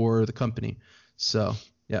and for the company. So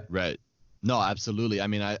yeah. Right. No, absolutely. I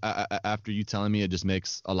mean, I after you telling me, it just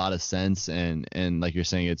makes a lot of sense, and like you're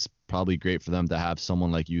saying, it's probably great for them to have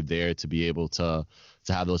someone like you there to be able to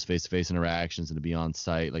have those face-to-face interactions and to be on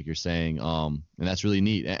site, like you're saying. And that's really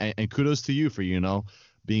neat. And kudos to you for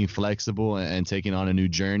being flexible and taking on a new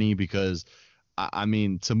journey, because I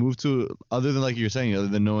mean, to move to, other than like you're saying, other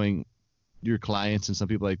than knowing your clients and some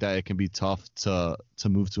people like that, it can be tough to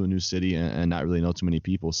move to a new city and not really know too many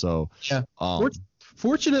people. So yeah.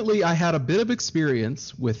 Fortunately, I had a bit of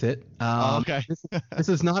experience with it. Okay. This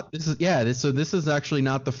is actually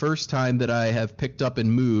not the first time that I have picked up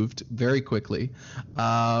and moved very quickly.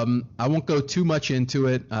 I won't go too much into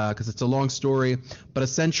it because it's a long story, but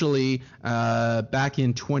essentially back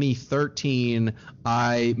in 2013,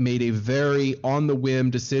 I made a very on the whim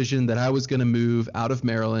decision that I was going to move out of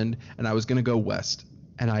Maryland and I was going to go west.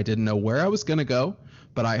 And I didn't know where I was going to go,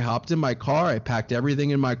 but I hopped in my car. I packed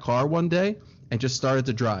everything in my car one day and just started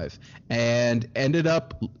to drive, and ended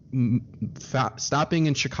up stopping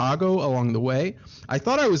in Chicago along the way. I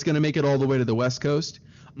thought I was going to make it all the way to the West Coast,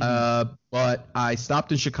 but I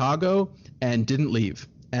stopped in Chicago and didn't leave.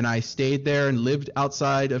 And I stayed there and lived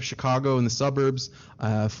outside of Chicago in the suburbs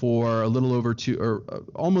for a little over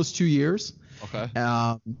almost 2 years. Okay.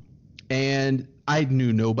 And I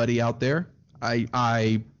knew nobody out there.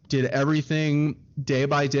 I did everything day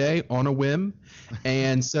by day on a whim.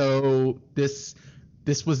 And so this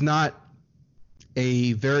was not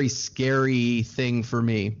a very scary thing for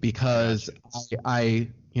me because I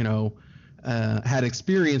had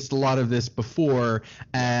experienced a lot of this before.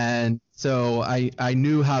 And so I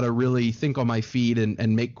knew how to really think on my feet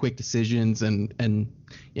and make quick decisions and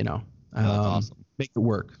awesome. Make it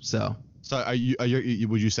work. So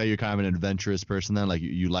would you say you're kind of an adventurous person then? Like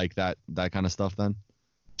you like that kind of stuff then?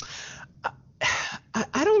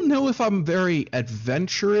 I don't know if I'm very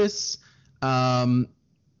adventurous. I'm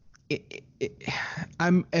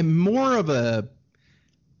more of a.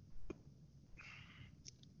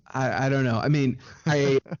 I don't know. I mean,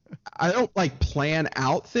 I don't like plan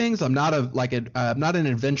out things. I'm not I'm not an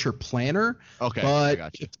adventure planner. Okay, but I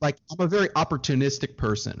got you. Like I'm a very opportunistic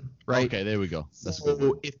person, right? Okay, there we go. That's so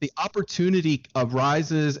good. If the opportunity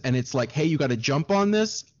arises and it's like, hey, you got to jump on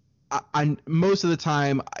this, I most of the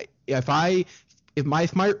time, if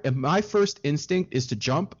my first instinct is to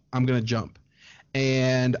jump, I'm gonna jump,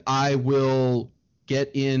 and I will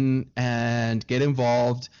get in and get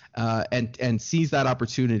involved and seize that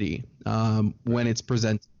opportunity when it's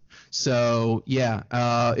presented. So yeah,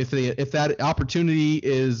 if that opportunity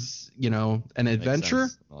is an adventure,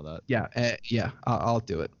 all that. Yeah, I'll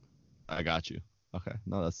do it. I got you. Okay,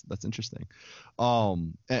 no, that's interesting.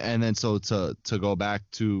 And then so to go back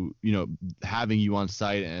to having you on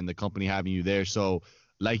site and the company having you there. So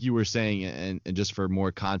like you were saying, and just for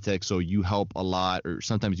more context, so you help a lot, or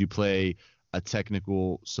sometimes you play a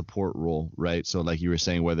technical support role, right? So like you were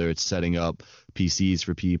saying, whether it's setting up PCs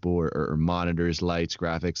for people or monitors, lights,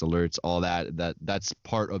 graphics, alerts, all that's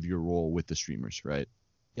part of your role with the streamers, right?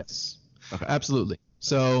 Yes. Okay. Absolutely.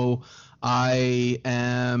 So I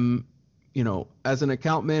am, as an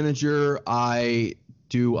account manager, I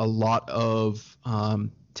do a lot of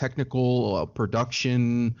technical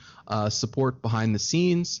production support behind the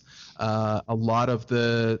scenes. A lot of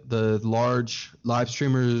the large live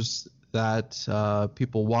streamers that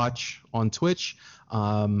people watch on Twitch,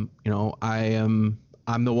 I'm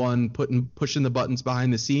the one pushing the buttons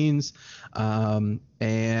behind the scenes,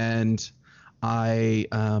 and I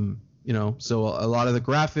so a lot of the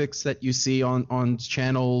graphics that you see on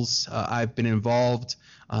channels, I've been involved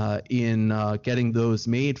in getting those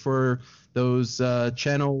made for those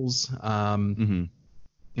channels. A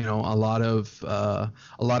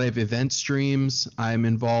lot of event streams I'm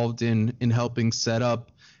involved in helping set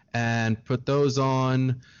up and put those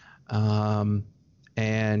on.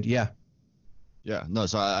 And yeah. No,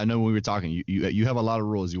 so I know when we were talking, you have a lot of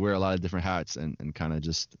roles, you wear a lot of different hats and kind of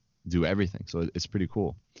just do everything. So it's pretty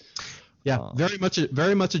cool. Yeah, very much a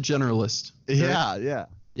generalist. Yeah.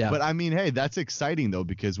 But I mean, hey, that's exciting though,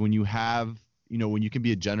 because when you have, when you can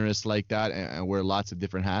be a generalist like that and wear lots of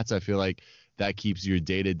different hats, I feel like that keeps your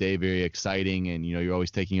day to day very exciting, and you're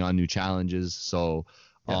always taking on new challenges. So,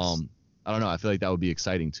 yes. I don't know. I feel like that would be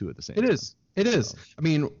exciting too at the same It time. is. It is. So, I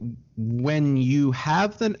mean, when you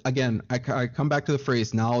have again, I come back to the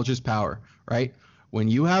phrase knowledge is power, right? When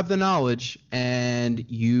you have the knowledge and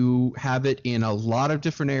you have it in a lot of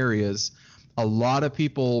different areas, a lot of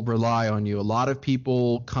people rely on you. A lot of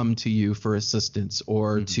people come to you for assistance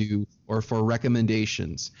or or for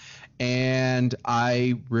recommendations. And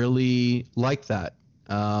I really like that.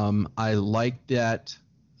 I like that,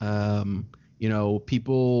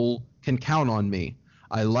 people can count on me.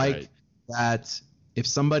 I like right. that if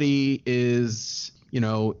somebody is,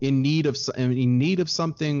 in need of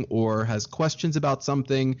something or has questions about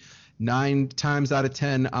something, 9 times out of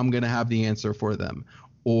 10, I'm going to have the answer for them,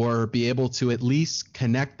 or be able to at least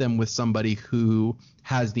connect them with somebody who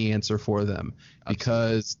has the answer for them.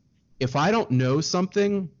 Because if I don't know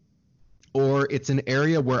something, or it's an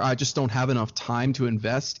area where I just don't have enough time to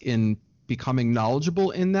invest in becoming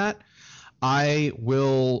knowledgeable in that, I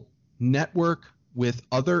will network with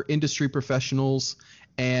other industry professionals,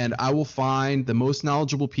 and I will find the most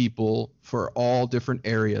knowledgeable people for all different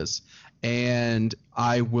areas, and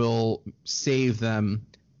I will save them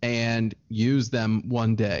and use them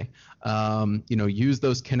one day. Use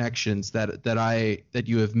those connections that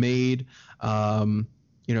you have made.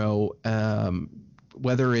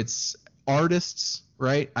 Whether it's artists,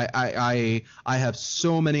 right? I have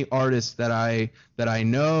so many artists that I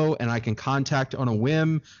know and I can contact on a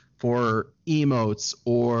whim for emotes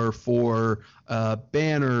or for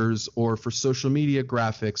banners or for social media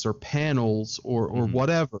graphics or panels or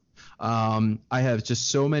whatever. I have just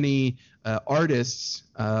so many artists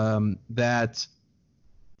that,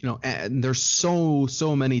 and there's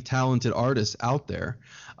so many talented artists out there.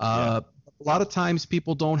 A lot of times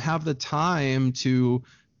people don't have the time to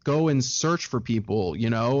go and search for people,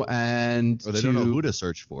 and Or they don't know who to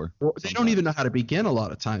search for. Or they don't even know how to begin a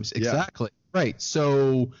lot of times. Exactly. Right.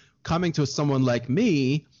 So coming to someone like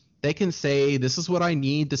me, they can say, this is what I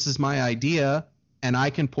need, this is my idea, and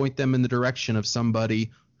I can point them in the direction of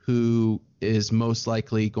somebody who is most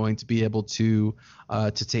likely going to be able to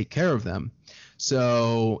take care of them.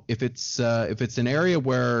 So if it's an area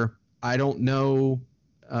where I don't know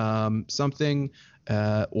something,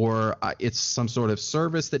 or it's some sort of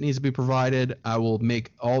service that needs to be provided, I will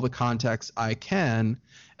make all the contacts I can,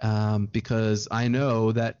 because I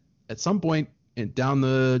know that at some point down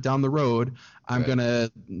the road, I'm gonna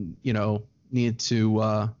need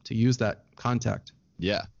to use that contact.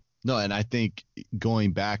 Yeah. No, and I think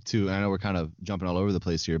going back to, and I know we're kind of jumping all over the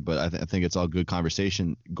place here, but I think it's all good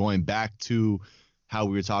conversation. Going back to how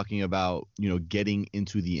we were talking about, getting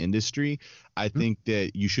into the industry, I think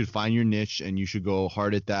that you should find your niche and you should go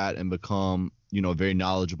hard at that and become, very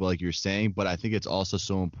knowledgeable, like you're saying. But I think it's also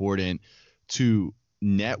so important to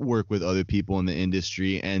network with other people in the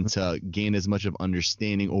industry and to gain as much of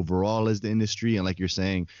understanding overall as the industry. And like you're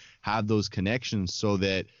saying, have those connections so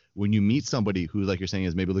that when you meet somebody who, like you're saying,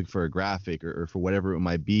 is maybe looking for a graphic or for whatever it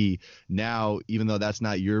might be, now, even though that's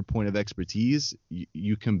not your point of expertise,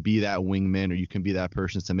 you can be that wingman, or you can be that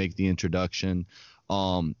person to make the introduction.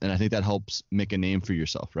 And I think that helps make a name for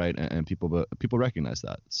yourself, right? And people recognize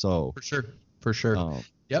that. So For sure.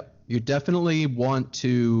 Yep. You definitely want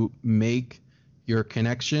to make your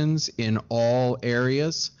connections in all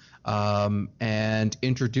areas, and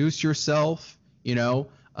introduce yourself.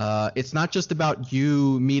 It's not just about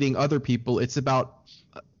you meeting other people. It's about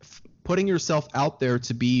putting yourself out there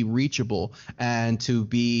to be reachable and to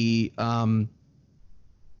be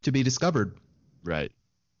discovered. Right.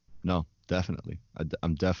 No, definitely.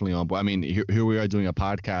 I'm definitely on board. I mean, here we are doing a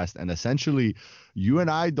podcast, and essentially you and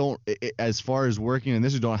I don't, as far as working in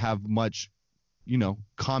this, we don't have much,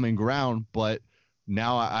 common ground, but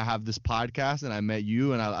now I have this podcast and I met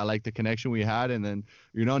you and I like the connection we had. And then,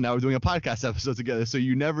 now we're doing a podcast episode together. So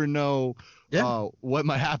you never know what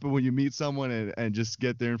might happen when you meet someone and just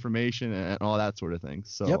get their information and all that sort of thing.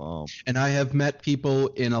 So, and I have met people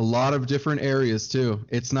in a lot of different areas too.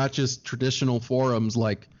 It's not just traditional forums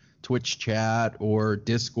like Twitch chat or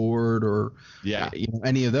Discord or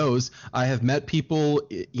any of those. I have met people,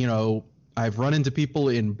 I've run into people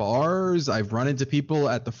in bars. I've run into people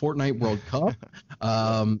at the Fortnite World Cup.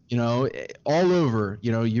 All over.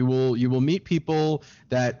 You will meet people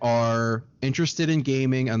that are interested in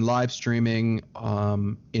gaming and live streaming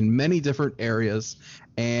in many different areas,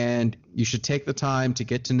 and you should take the time to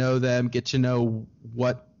get to know them, get to know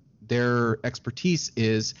what their expertise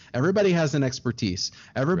is. Everybody has an expertise.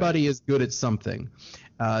 Everybody is good at something.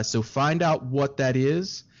 So find out what that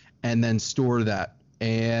is, and then store that.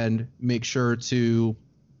 And make sure to,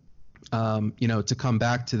 to come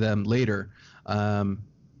back to them later.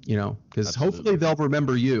 because hopefully they'll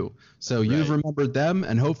remember you. So you've remembered them,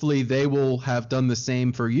 and hopefully they will have done the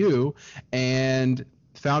same for you and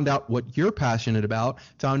found out what you're passionate about,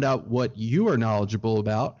 found out what you are knowledgeable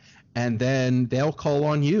about, and then they'll call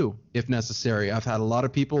on you if necessary. I've had a lot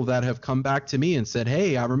of people that have come back to me and said,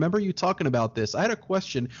 hey, I remember you talking about this. I had a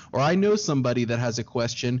question, or I know somebody that has a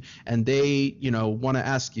question and they, want to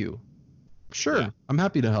ask you. Sure, I'm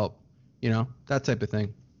happy to help, that type of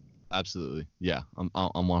thing. Absolutely. Yeah, I'm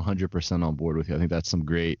 100% on board with you. I think that's some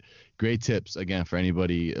great tips, again, for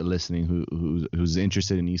anybody listening who's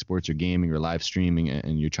interested in esports or gaming or live streaming,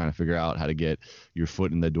 and you're trying to figure out how to get your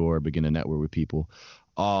foot in the door, begin to network with people.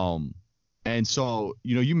 And so,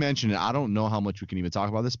 you mentioned it. I don't know how much we can even talk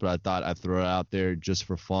about this, but I thought I'd throw it out there just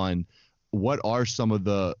for fun. What are some of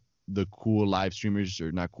the cool live streamers,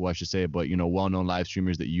 or not cool, I should say, but, well-known live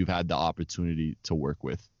streamers that you've had the opportunity to work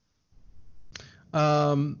with?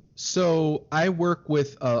 So I work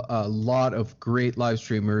with a lot of great live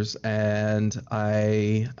streamers, and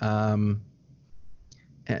I'm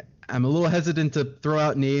a little hesitant to throw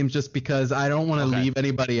out names just because I don't want to leave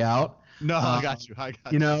anybody out. No, I got you.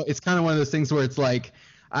 It's kind of one of those things where it's like,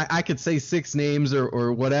 I could say 6 names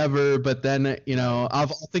or whatever, but then, I'll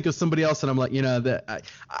think of somebody else and I'm like, that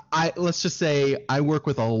let's just say I work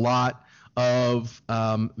with a lot of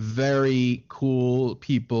very cool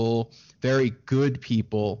people, very good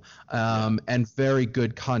people, and very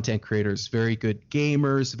good content creators, very good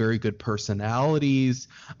gamers, very good personalities.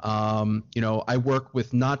 I work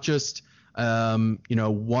with not just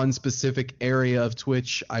one specific area of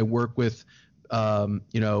Twitch. I work with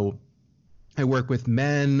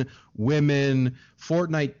men, women,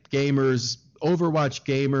 Fortnite gamers, Overwatch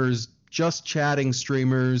gamers, just chatting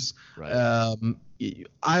streamers,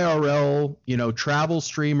 IRL, travel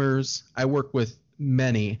streamers. I work with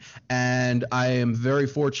many, and I am very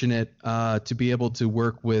fortunate to be able to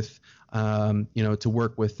work with them.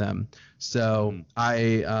 So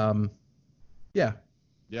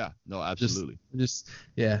Yeah, no, absolutely.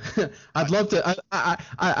 I'd love to. I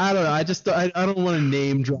don't know. I don't want to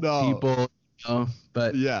name drop people,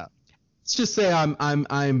 but yeah. Let's just say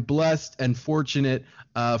I'm blessed and fortunate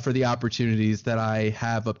for the opportunities that I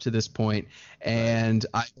have up to this point, and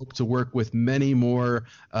I hope to work with many more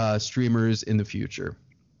streamers in the future.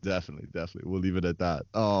 Definitely. We'll leave it at that.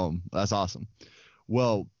 That's awesome.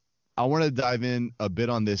 Well, I want to dive in a bit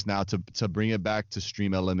on this now to bring it back to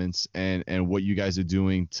Stream Elements and what you guys are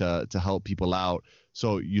doing to help people out.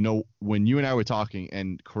 So, when you and I were talking,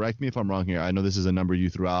 and correct me if I'm wrong here, I know this is a number you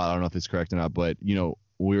threw out, I don't know if it's correct or not, but,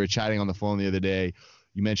 we were chatting on the phone the other day.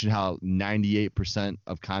 You mentioned how 98%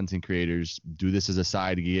 of content creators do this as a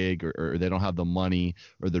side gig, or they don't have the money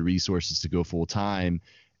or the resources to go full time.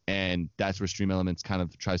 And that's where Stream Elements kind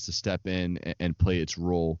of tries to step in and play its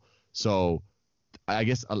role. So I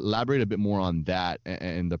guess elaborate a bit more on that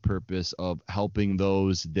and the purpose of helping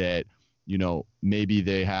those that, maybe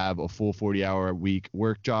they have a full 40-hour week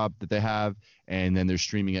work job that they have, and then they're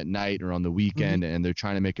streaming at night or on the weekend, and they're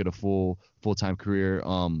trying to make it a full-time career.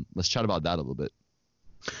 Let's chat about that a little bit.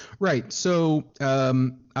 Right. So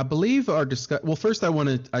I believe our discussion. Well, first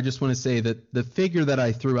I just want to say that the figure that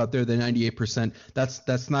I threw out there, the 98%,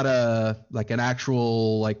 that's not an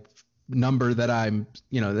actual number that I'm,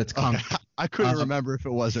 that's concrete. I couldn't remember if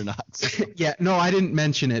it was or not. So. Yeah, no, I didn't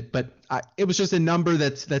mention it, but it was just a number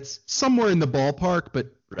that's somewhere in the ballpark, but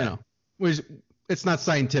it's not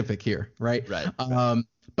scientific here, right? Right.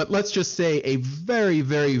 But let's just say a very,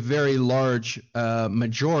 very, very large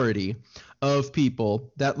majority of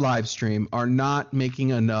people that live stream are not making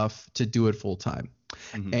enough to do it full time.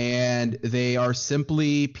 Mm-hmm. And they are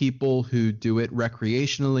simply people who do it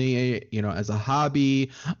recreationally, as a hobby,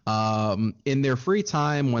 in their free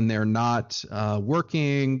time when they're not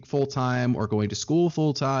working full time or going to school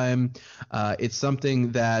full time. It's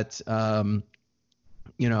something that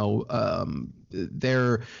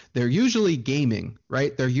they're usually gaming,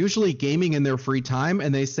 right? They're usually gaming in their free time,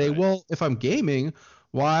 and they say, well, if I'm gaming,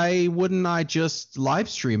 why wouldn't I just live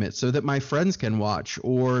stream it so that my friends can watch,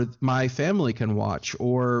 or my family can watch,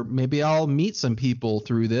 or maybe I'll meet some people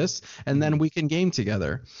through this and then we can game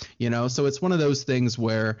together, So it's one of those things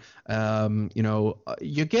where,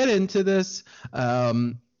 you get into this,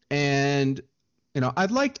 and,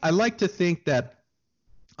 I'd like to think that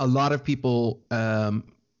a lot of people,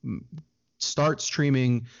 start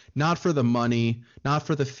streaming not for the money, not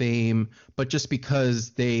for the fame, but just because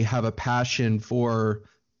they have a passion for,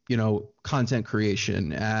 content creation.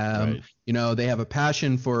 They have a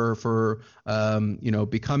passion for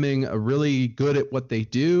becoming really good at what they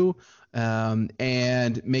do,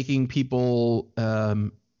 and making people,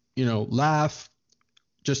 laugh,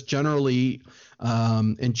 just generally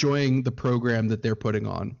enjoying the program that they're putting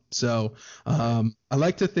on. So I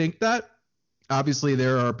like to think that obviously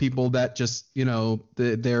there are people that just,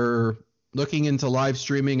 they're looking into live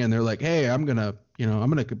streaming and they're like, hey, I'm gonna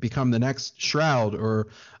become the next Shroud or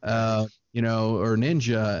or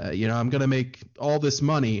Ninja. I'm gonna make all this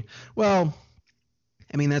money. Well,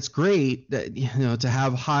 I mean, that's great that, to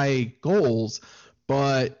have high goals,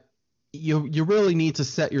 but you really need to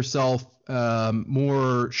set yourself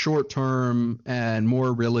more short-term and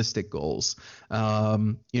more realistic goals.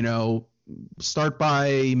 Start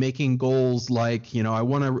by making goals like, I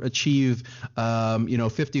want to achieve,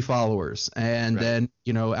 50 followers. And then,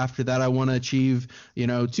 after that, I want to achieve,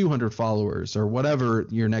 200 followers or whatever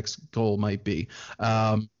your next goal might be.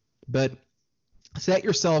 But set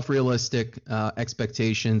yourself realistic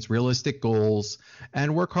expectations, realistic goals,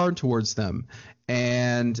 and work hard towards them.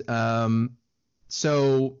 And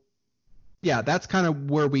so yeah, that's kind of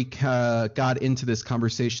where we got into this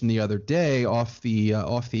conversation the other day off the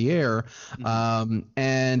air.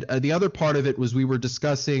 And the other part of it was we were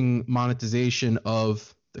discussing monetization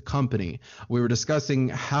of the company. We were discussing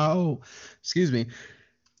how, excuse me,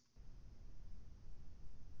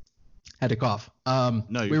 had to cough. No,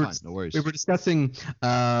 you're fine. No worries. We were discussing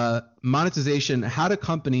monetization. How do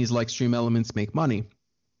companies like Stream Elements make money?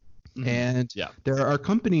 And there are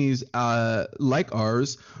companies like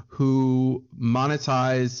ours who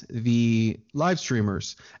monetize the live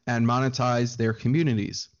streamers and monetize their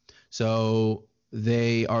communities. So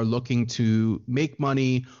they are looking to make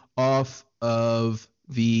money off of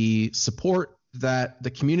the support that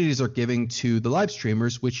the communities are giving to the live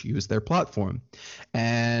streamers which use their platform,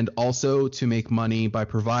 and also to make money by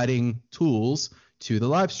providing tools to the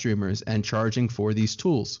live streamers and charging for these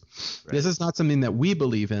tools. Right. This is not something that we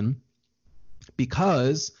believe in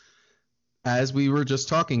because, as we were just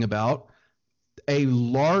talking about, a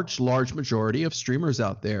large majority of streamers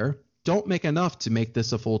out there don't make enough to make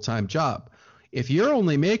this a full-time job. If you're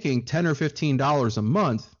only making $10 or $15 a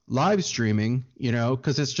month live streaming,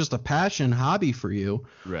 because it's just a passion hobby for you,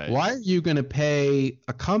 right, why are you going to pay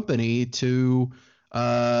a company to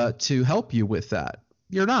help you with that?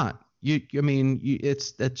 You're not.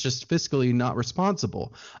 It's just fiscally not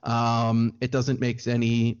responsible. It doesn't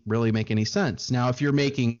really make any sense. Now, if you're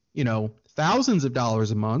making, thousands of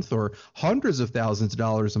dollars a month or hundreds of thousands of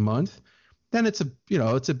dollars a month, then it's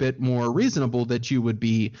a bit more reasonable that you would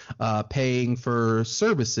be paying for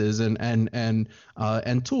services and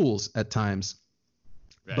tools at times.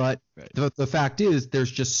 Right, but the fact is,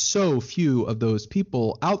 there's just so few of those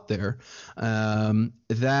people out there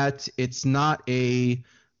that it's not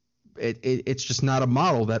it's just not a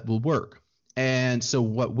model that will work. And so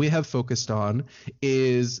what we have focused on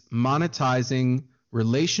is monetizing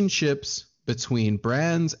relationships between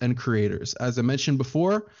brands and creators. As I mentioned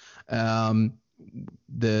before, a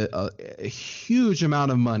huge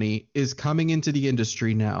amount of money is coming into the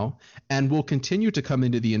industry now and will continue to come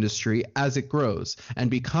into the industry as it grows and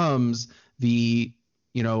becomes a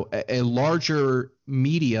larger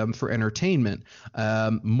medium for entertainment.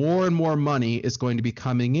 More and more money is going to be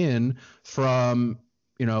coming in from,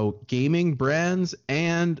 gaming brands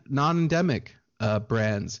and non-endemic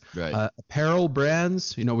brands, right. Apparel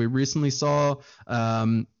brands. We recently saw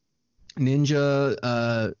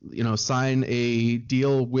Ninja, sign a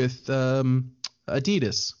deal with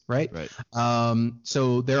Adidas, right? Right.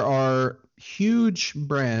 So there are huge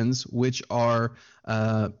brands which are,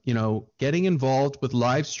 getting involved with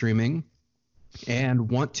live streaming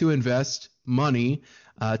and want to invest money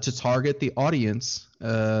to target the audience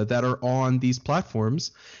that are on these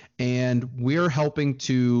platforms. And we're helping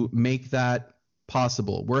to make that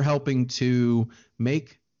possible. We're helping to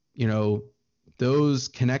make, those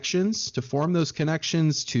connections, to form those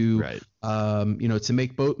connections, to right.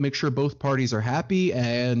 To make sure both parties are happy,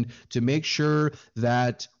 and to make sure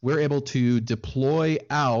that we're able to deploy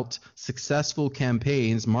out successful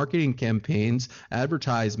campaigns, marketing campaigns,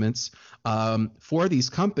 advertisements for these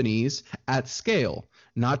companies at scale.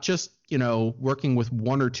 Not just working with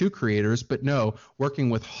one or two creators, but working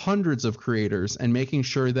with hundreds of creators and making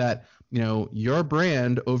sure that your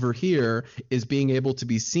brand over here is being able to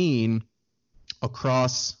be seen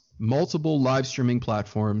across multiple live streaming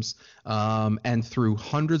platforms and through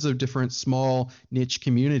hundreds of different small niche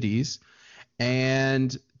communities.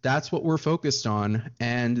 And that's what we're focused on.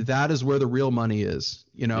 And that is where the real money is.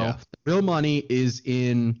 The real money is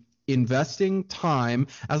in investing time.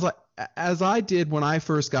 As I did when I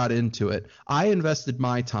first got into it, I invested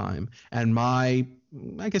my time and I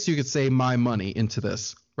guess you could say my money into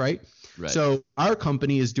this, right? Right. So our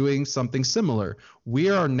company is doing something similar. We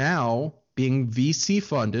are now being VC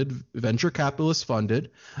funded, venture capitalist funded,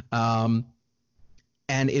 and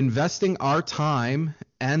investing our time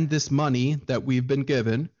and this money that we've been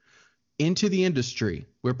given into the industry.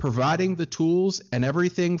 We're providing the tools and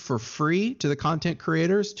everything for free to the content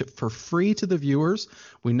creators, for free to the viewers.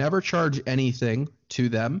 We never charge anything to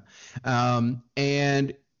them.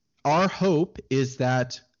 And our hope is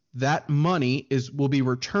that that money will be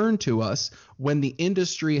returned to us when the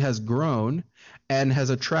industry has grown and has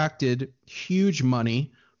attracted huge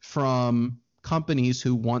money from companies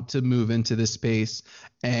who want to move into this space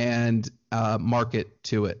and market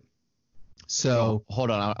to it. So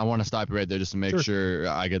hold on, I want to stop you right there just to make sure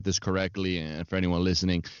I get this correctly, and for anyone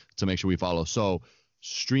listening to make sure we follow. So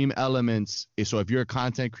Stream Elements, so if you're a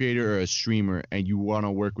content creator or a streamer and you want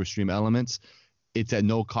to work with Stream Elements, it's at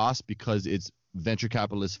no cost because it's venture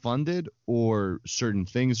capitalist funded, or certain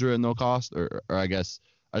things are at no cost, or I guess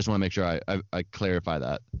I just want to make sure I clarify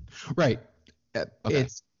that. Right. Okay.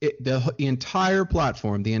 The entire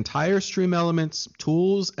platform, the entire Stream Elements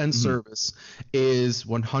tools and service is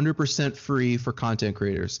 100% free for content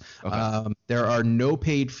creators. Okay. There are no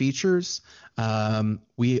paid features.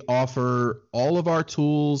 We offer all of our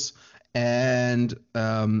tools and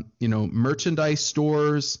merchandise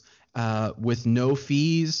stores with no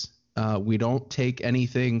fees. We don't take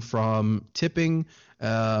anything from tipping,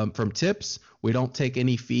 from tips. We don't take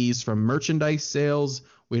any fees from merchandise sales.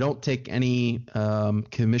 We don't take any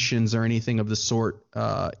commissions or anything of the sort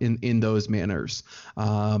in those manners.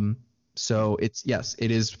 So it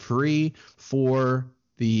is free for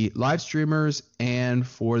the live streamers and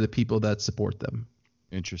for the people that support them.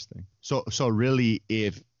 Interesting. So really,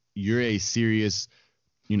 if you're a serious,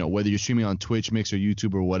 whether you're streaming on Twitch, Mix, or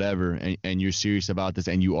YouTube or whatever, and you're serious about this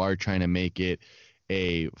and you are trying to make it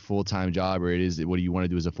a full-time job, or it is what you want to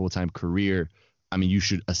do as a full-time career, I mean, you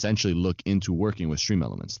should essentially look into working with Stream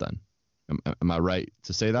Elements then. Am I right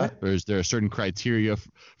to say that? Or is there a certain criteria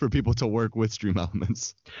for people to work with Stream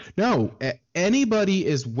Elements? No, anybody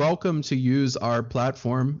is welcome to use our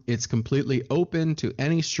platform. It's completely open to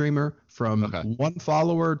any streamer from 1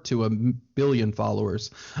 follower to 1 billion followers.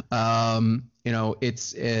 There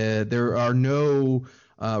are no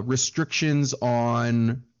restrictions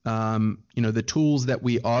on the tools that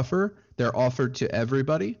we offer. They're offered to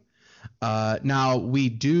everybody. Now we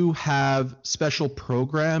do have special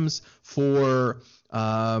programs for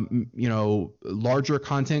larger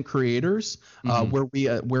content creators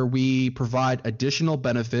where we provide additional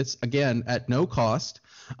benefits, again at no cost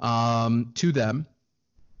to them.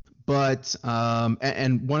 But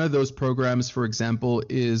and one of those programs, for example,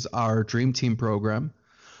 is our Dream Team program,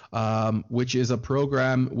 which is a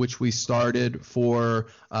program which we started for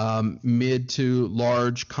mid to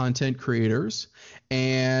large content creators.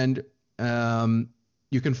 And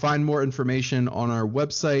you can find more information on our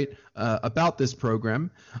website about this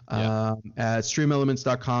program at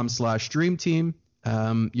streamelements.com/dreamteam.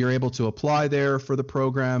 You're able to apply there for the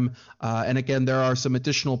program. And again, there are some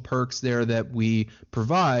additional perks there that we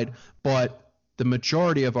provide, but the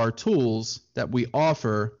majority of our tools that we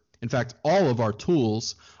offer, in fact, all of our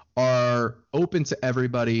tools, are open to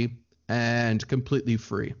everybody and completely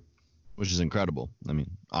free. Which is incredible. I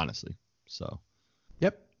mean, honestly. So.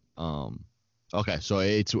 Yep. Okay, so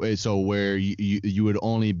it's where you would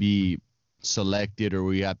only be selected, or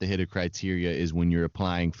where you have to hit a criteria, is when you're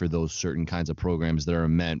applying for those certain kinds of programs that are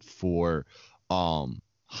meant for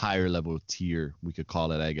higher level tier, we could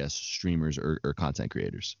call it, I guess, streamers or content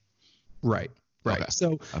creators. Right. Okay.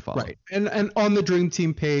 So right. And on the Dream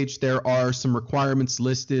Team page, there are some requirements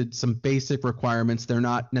listed, some basic requirements. They're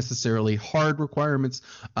not necessarily hard requirements.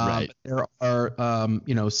 Right. There are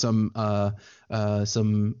some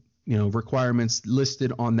requirements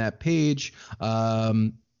listed on that page.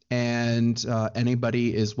 And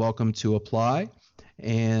anybody is welcome to apply.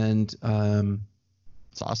 And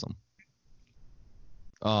it's awesome.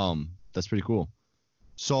 That's pretty cool.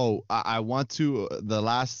 So I want to, the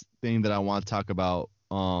last thing that I want to talk about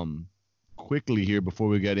quickly here before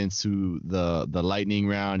we get into the lightning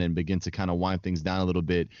round and begin to kind of wind things down a little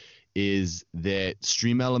bit, is that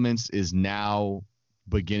Stream Elements is now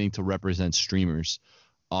beginning to represent streamers.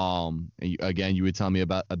 And again, you would tell me a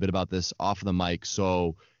bit about this off the mic.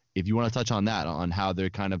 So if you want to touch on that, on how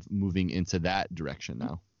they're kind of moving into that direction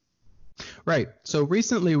now. Right. So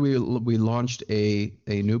recently we launched a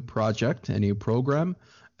new project, a new program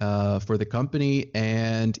for the company,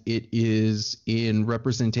 and it is in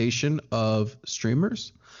representation of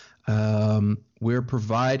streamers. We're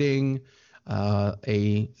providing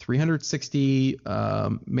a 360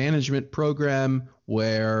 management program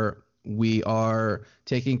where we are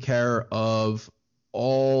taking care of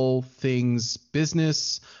all things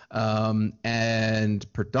business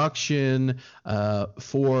and production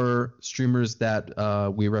for streamers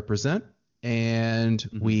that we represent. And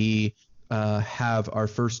we have our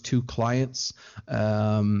first 2 clients,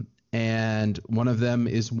 and one of them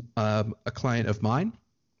is a client of mine.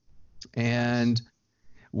 And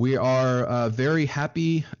we are very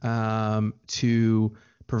happy to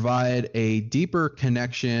provide a deeper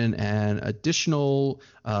connection and additional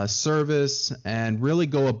service and really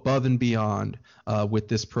go above and beyond with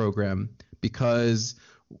this program, because,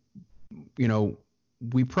 you know,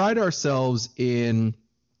 we pride ourselves in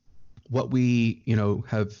what we, you know,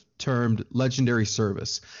 have termed legendary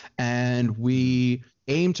service, and we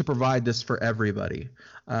aim to provide this for everybody.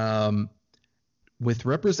 With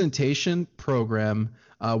representation program,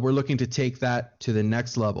 we're looking to take that to the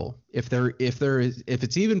next level. If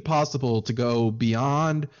it's even possible to go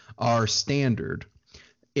beyond our standard,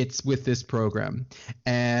 it's with this program.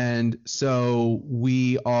 And so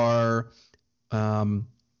we are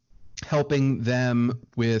helping them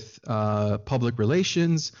with public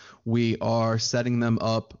relations. We are setting them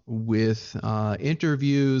up with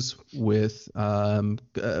interviews with the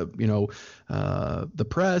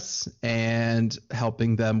press, and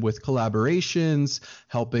helping them with collaborations,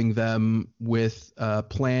 helping them with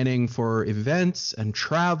planning for events and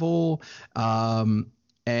travel,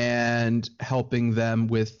 and helping them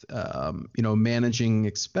with managing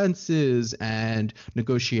expenses and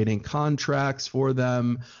negotiating contracts for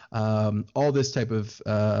them, all this type of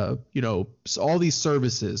all these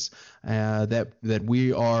services that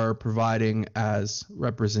we are providing as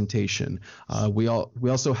representation. We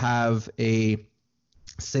also have a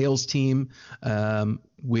sales team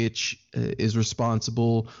which is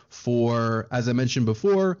responsible for, as I mentioned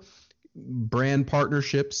before, brand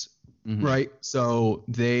partnerships. Right. So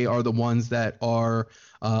they are the ones that are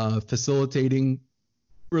facilitating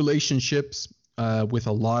relationships with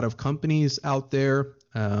a lot of companies out there,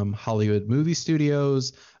 Hollywood movie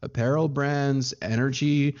studios, apparel brands,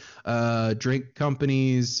 energy drink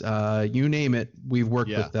companies, you name it. We've worked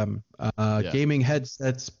with them. Gaming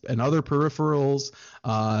headsets and other peripherals.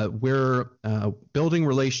 We're building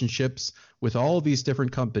relationships with all of these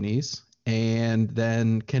different companies, and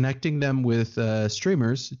then connecting them with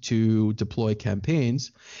streamers to deploy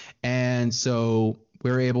campaigns. And so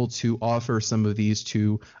we're able to offer some of these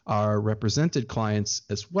to our represented clients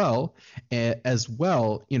as well. In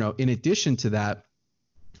addition to that,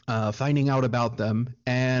 finding out about them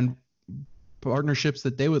and partnerships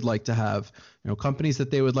that they would like to have, companies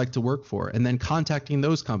that they would like to work for, and then contacting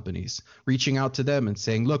those companies, reaching out to them and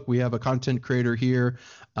saying, look, we have a content creator here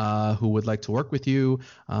who would like to work with you.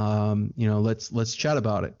 Let's chat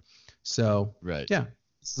about it. So right. Yeah,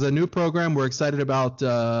 this is a new program we're excited about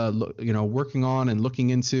working on and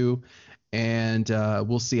looking into, and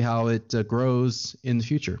we'll see how it grows in the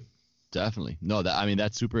future. Definitely. No,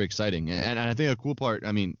 that's super exciting. And I think a cool part,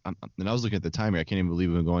 and I was looking at the timer, I can't even believe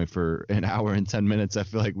we've been going for an hour and 10 minutes. I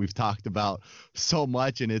feel like we've talked about so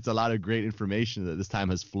much, and it's a lot of great information that this time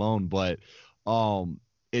has flown. But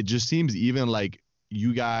it just seems even like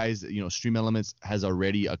you guys, Stream Elements has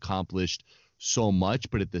already accomplished so much,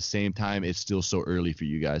 but at the same time, it's still so early for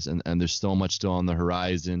you guys, and there's so much still on the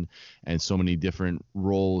horizon, and so many different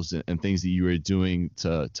roles and things that you are doing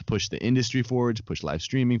to push the industry forward, to push live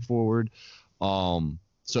streaming forward. So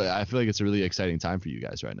I feel like it's a really exciting time for you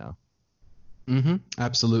guys right now.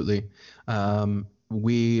 Absolutely.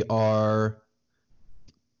 We are,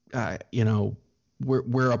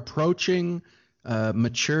 we're approaching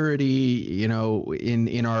maturity,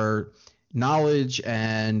 in our knowledge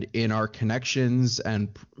and in our connections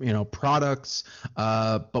and products,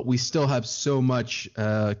 but we still have so much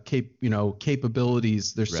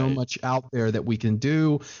capabilities. There's so much out there that we can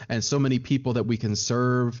do, and so many people that we can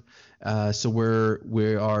serve. So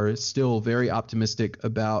we are still very optimistic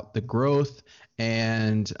about the growth,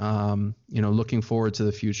 and looking forward to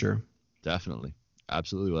the future. Definitely.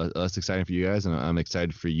 Absolutely. Well, that's exciting for you guys, and I'm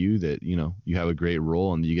excited for you that you have a great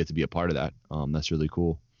role and you get to be a part of that. That's really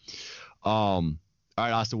cool. All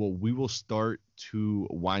right, Austin. Well, we will start to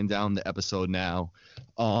wind down the episode now.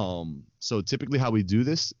 So typically how we do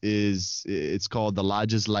this is it's called the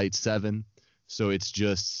Lodge's Light 7. So it's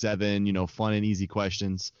just 7, fun and easy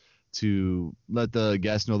questions to let the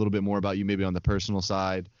guests know a little bit more about you, maybe on the personal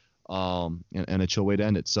side, and a chill way to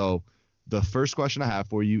end it. So the first question I have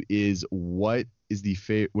for you is, what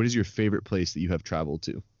is your favorite place that you have traveled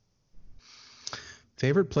to?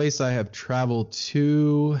 Favorite place I have traveled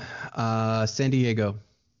to, San Diego.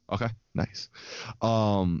 Okay, nice.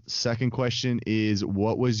 Second question is,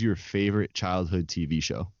 what was your favorite childhood TV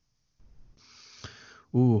show?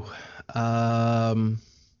 Ooh, I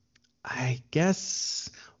guess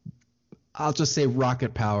I'll just say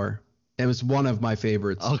rocket power. It was one of my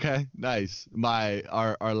favorites. Okay, nice.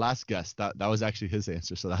 Our last guest, that was actually his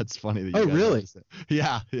answer, so that's funny that you Oh, guys have really? to say.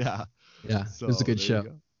 Yeah, yeah. Yeah, it was a So good there you show.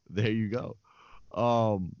 go. There you go.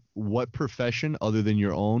 What profession other than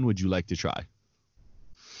your own would you like to try?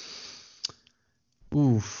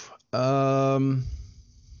 Oof. I'd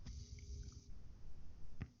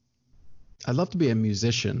love to be a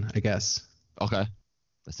musician, I guess. Okay,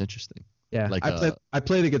 that's interesting. Yeah, Like I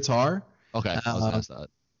play the guitar. okay, I was gonna Uh, ask that.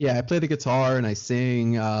 yeah, I play the guitar and I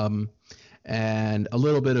sing, and a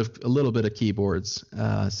little bit of keyboards.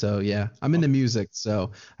 So yeah, I'm into Okay. music.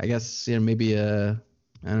 So I guess maybe I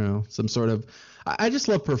don't know, some sort of. I just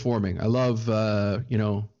love performing. I love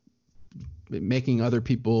making other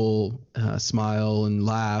people smile and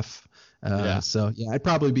laugh. Yeah. So yeah, I'd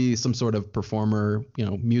probably be some sort of performer,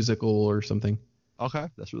 musical or something. Okay,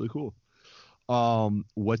 that's really cool.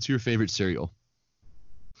 What's your favorite cereal?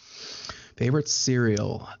 Favorite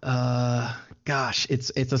cereal? Gosh,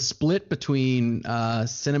 it's a split between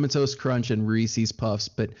Cinnamon Toast Crunch and Reese's Puffs,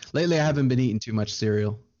 but lately I haven't been eating too much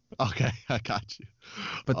cereal. Okay, I got you.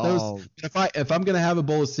 But those, Um, if I'm gonna have a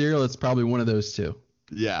bowl of cereal, it's probably one of those two.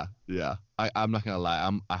 yeah, yeah. I'm not gonna lie.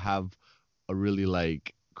 I have a really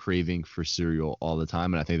like craving for cereal all the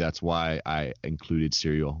time, and I think that's why I included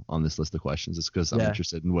cereal on this list of questions. It's because I'm Yeah,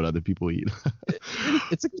 interested in what other people eat.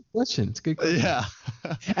 it's a good question. It's a good question, Yeah.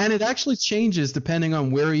 and it actually changes depending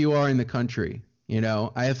on where you are in the country.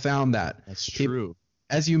 I have found that That's Peop true.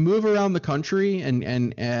 as you move around the country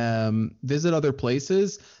and visit other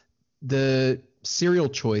places, the cereal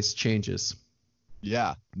choice changes.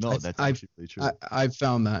 Yeah. No, I've that's I've actually really true. I've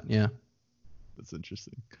found that. Yeah. That's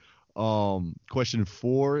interesting. Question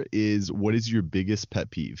 4 is what is your biggest pet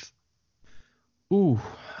peeve? Ooh,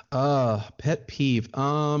 pet peeve.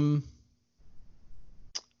 I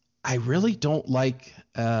really don't like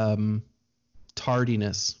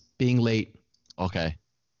tardiness, being late. Okay,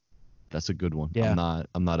 that's a good one. I'm Yeah. not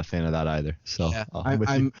I'm not a fan of that either. So Yeah. I'm with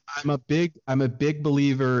you. I'm a big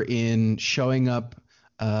believer in showing up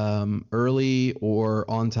early or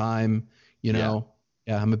on time, you Yeah, know.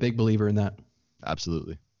 Yeah, I'm a big believer in that.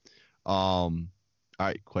 absolutely. All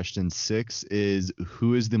right, question 6 is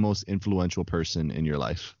who is the most influential person in your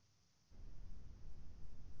life?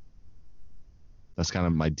 That's kind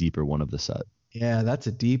of my deeper one of the set. Yeah, that's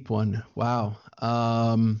a deep one. Wow.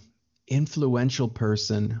 Influential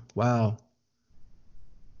person. Wow.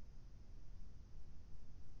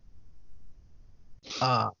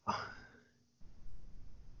 Uh,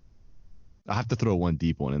 I have to throw one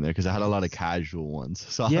deep one in there because I had a lot of casual ones.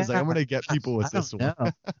 So I was like, yeah, I'm gonna get people I with don't this one.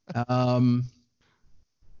 know. Um,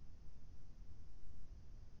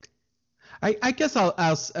 I guess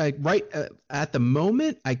right at the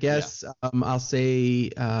moment, I Yeah. guess I'll say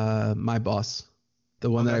my boss, the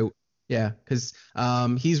one that Okay. yeah, because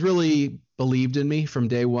he's really believed in me from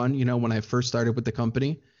day one, when I first started with the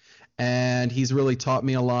company. And he's really taught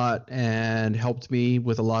me a lot and helped me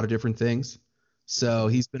with a lot of different things. So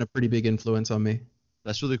Absolutely. he's been a pretty big influence on me.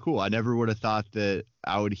 That's really cool. I never would have thought that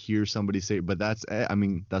I would hear somebody say, but I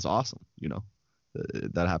mean, that's awesome.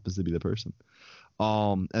 That happens to be the person.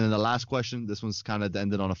 And then the last question, this one's kind of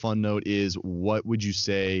ended on a fun note, is what would you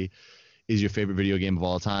say is your favorite video game of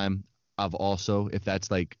all time? I've also, if that's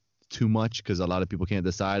like too much, because a lot of people can't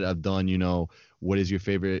decide, I've done, what is your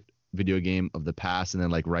favorite video game of the past, and then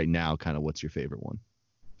like right now, kind of what's your favorite one?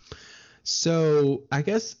 So I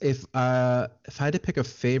guess if I had to pick a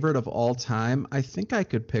favorite of all time, I think I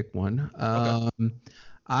could pick one. Okay.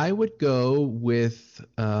 I would go with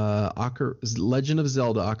Legend of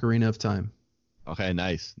Zelda: Ocarina of Time. Okay,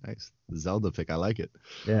 nice, nice. Zelda pick, I like it.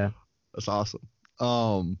 Yeah. That's awesome.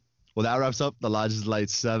 Well, that wraps up the Lodge's Light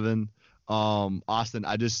 7. Austin,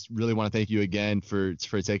 I just really want to thank you again for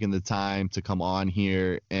taking the time to come on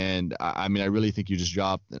here. And I mean, I really think you just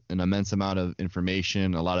dropped an immense amount of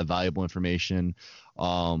information, a lot of valuable information.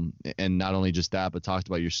 And not only just that, but talked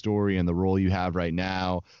about your story and the role you have right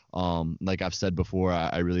now. Like I've said before,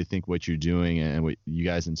 I really think what you're doing and what you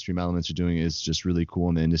guys in Stream Elements are doing is just really cool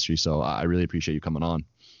in the industry. So I really appreciate you coming on.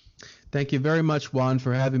 Thank you very much, Juan,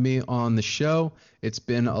 for having me on the show. It's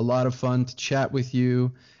been a lot of fun to chat with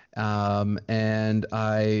you. And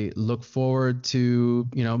I look forward to,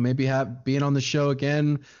 maybe being on the show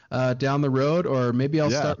again down the road, or maybe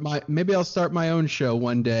Yeah, maybe I'll start my own show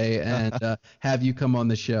one day and have you come on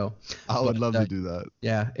the show. I would But love to do that.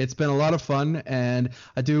 yeah, it's been a lot of fun, and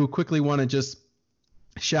I do quickly want to just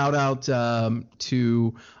shout out to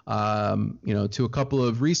to a couple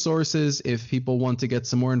of resources if people want to get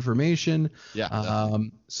some more information. Yeah.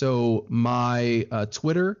 So my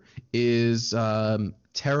Twitter is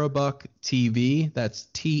Terrabuck TV. That's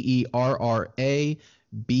TerraBuck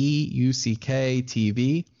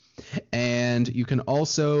TV. And you can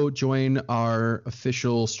also join our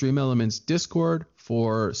official Stream Elements Discord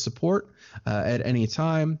for support at any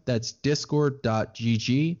time. That's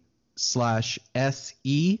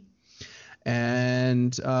discord.gg/SE.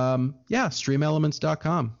 And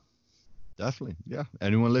streamelements.com. Definitely. Yeah.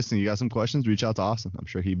 Anyone listening, you got some questions, reach out to Austin. I'm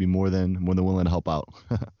sure he'd be more than willing to help out.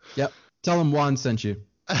 Yep. Tell him Juan sent you.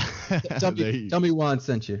 Tell me Juan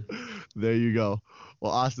sent you. There you go.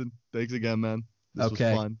 Well, Austin, thanks again, man. This was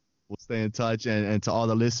fun. We'll stay in touch. And to all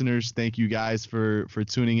the listeners, thank you guys for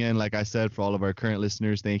tuning in. Like I said, for all of our current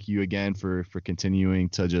listeners, thank you again for continuing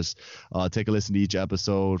to just take a listen to each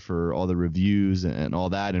episode, for all the reviews and all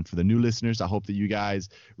that. And for the new listeners, I hope that you guys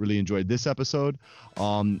really enjoyed this episode.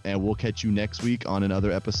 And we'll catch you next week on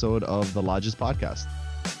another episode of the Lodges Podcast.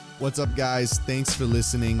 What's up, guys? Thanks for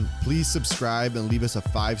listening. Please subscribe and leave us a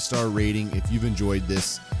 5-star rating if you've enjoyed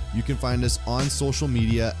this. You can find us on social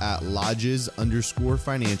media at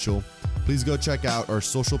lodges_financial. Please go check out our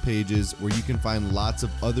social pages where you can find lots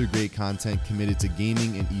of other great content committed to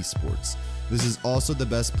gaming and esports. This is also the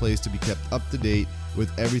best place to be kept up to date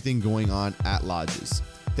with everything going on at Lodges.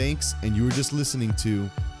 Thanks, and you were just listening to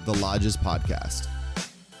the Lodges Podcast.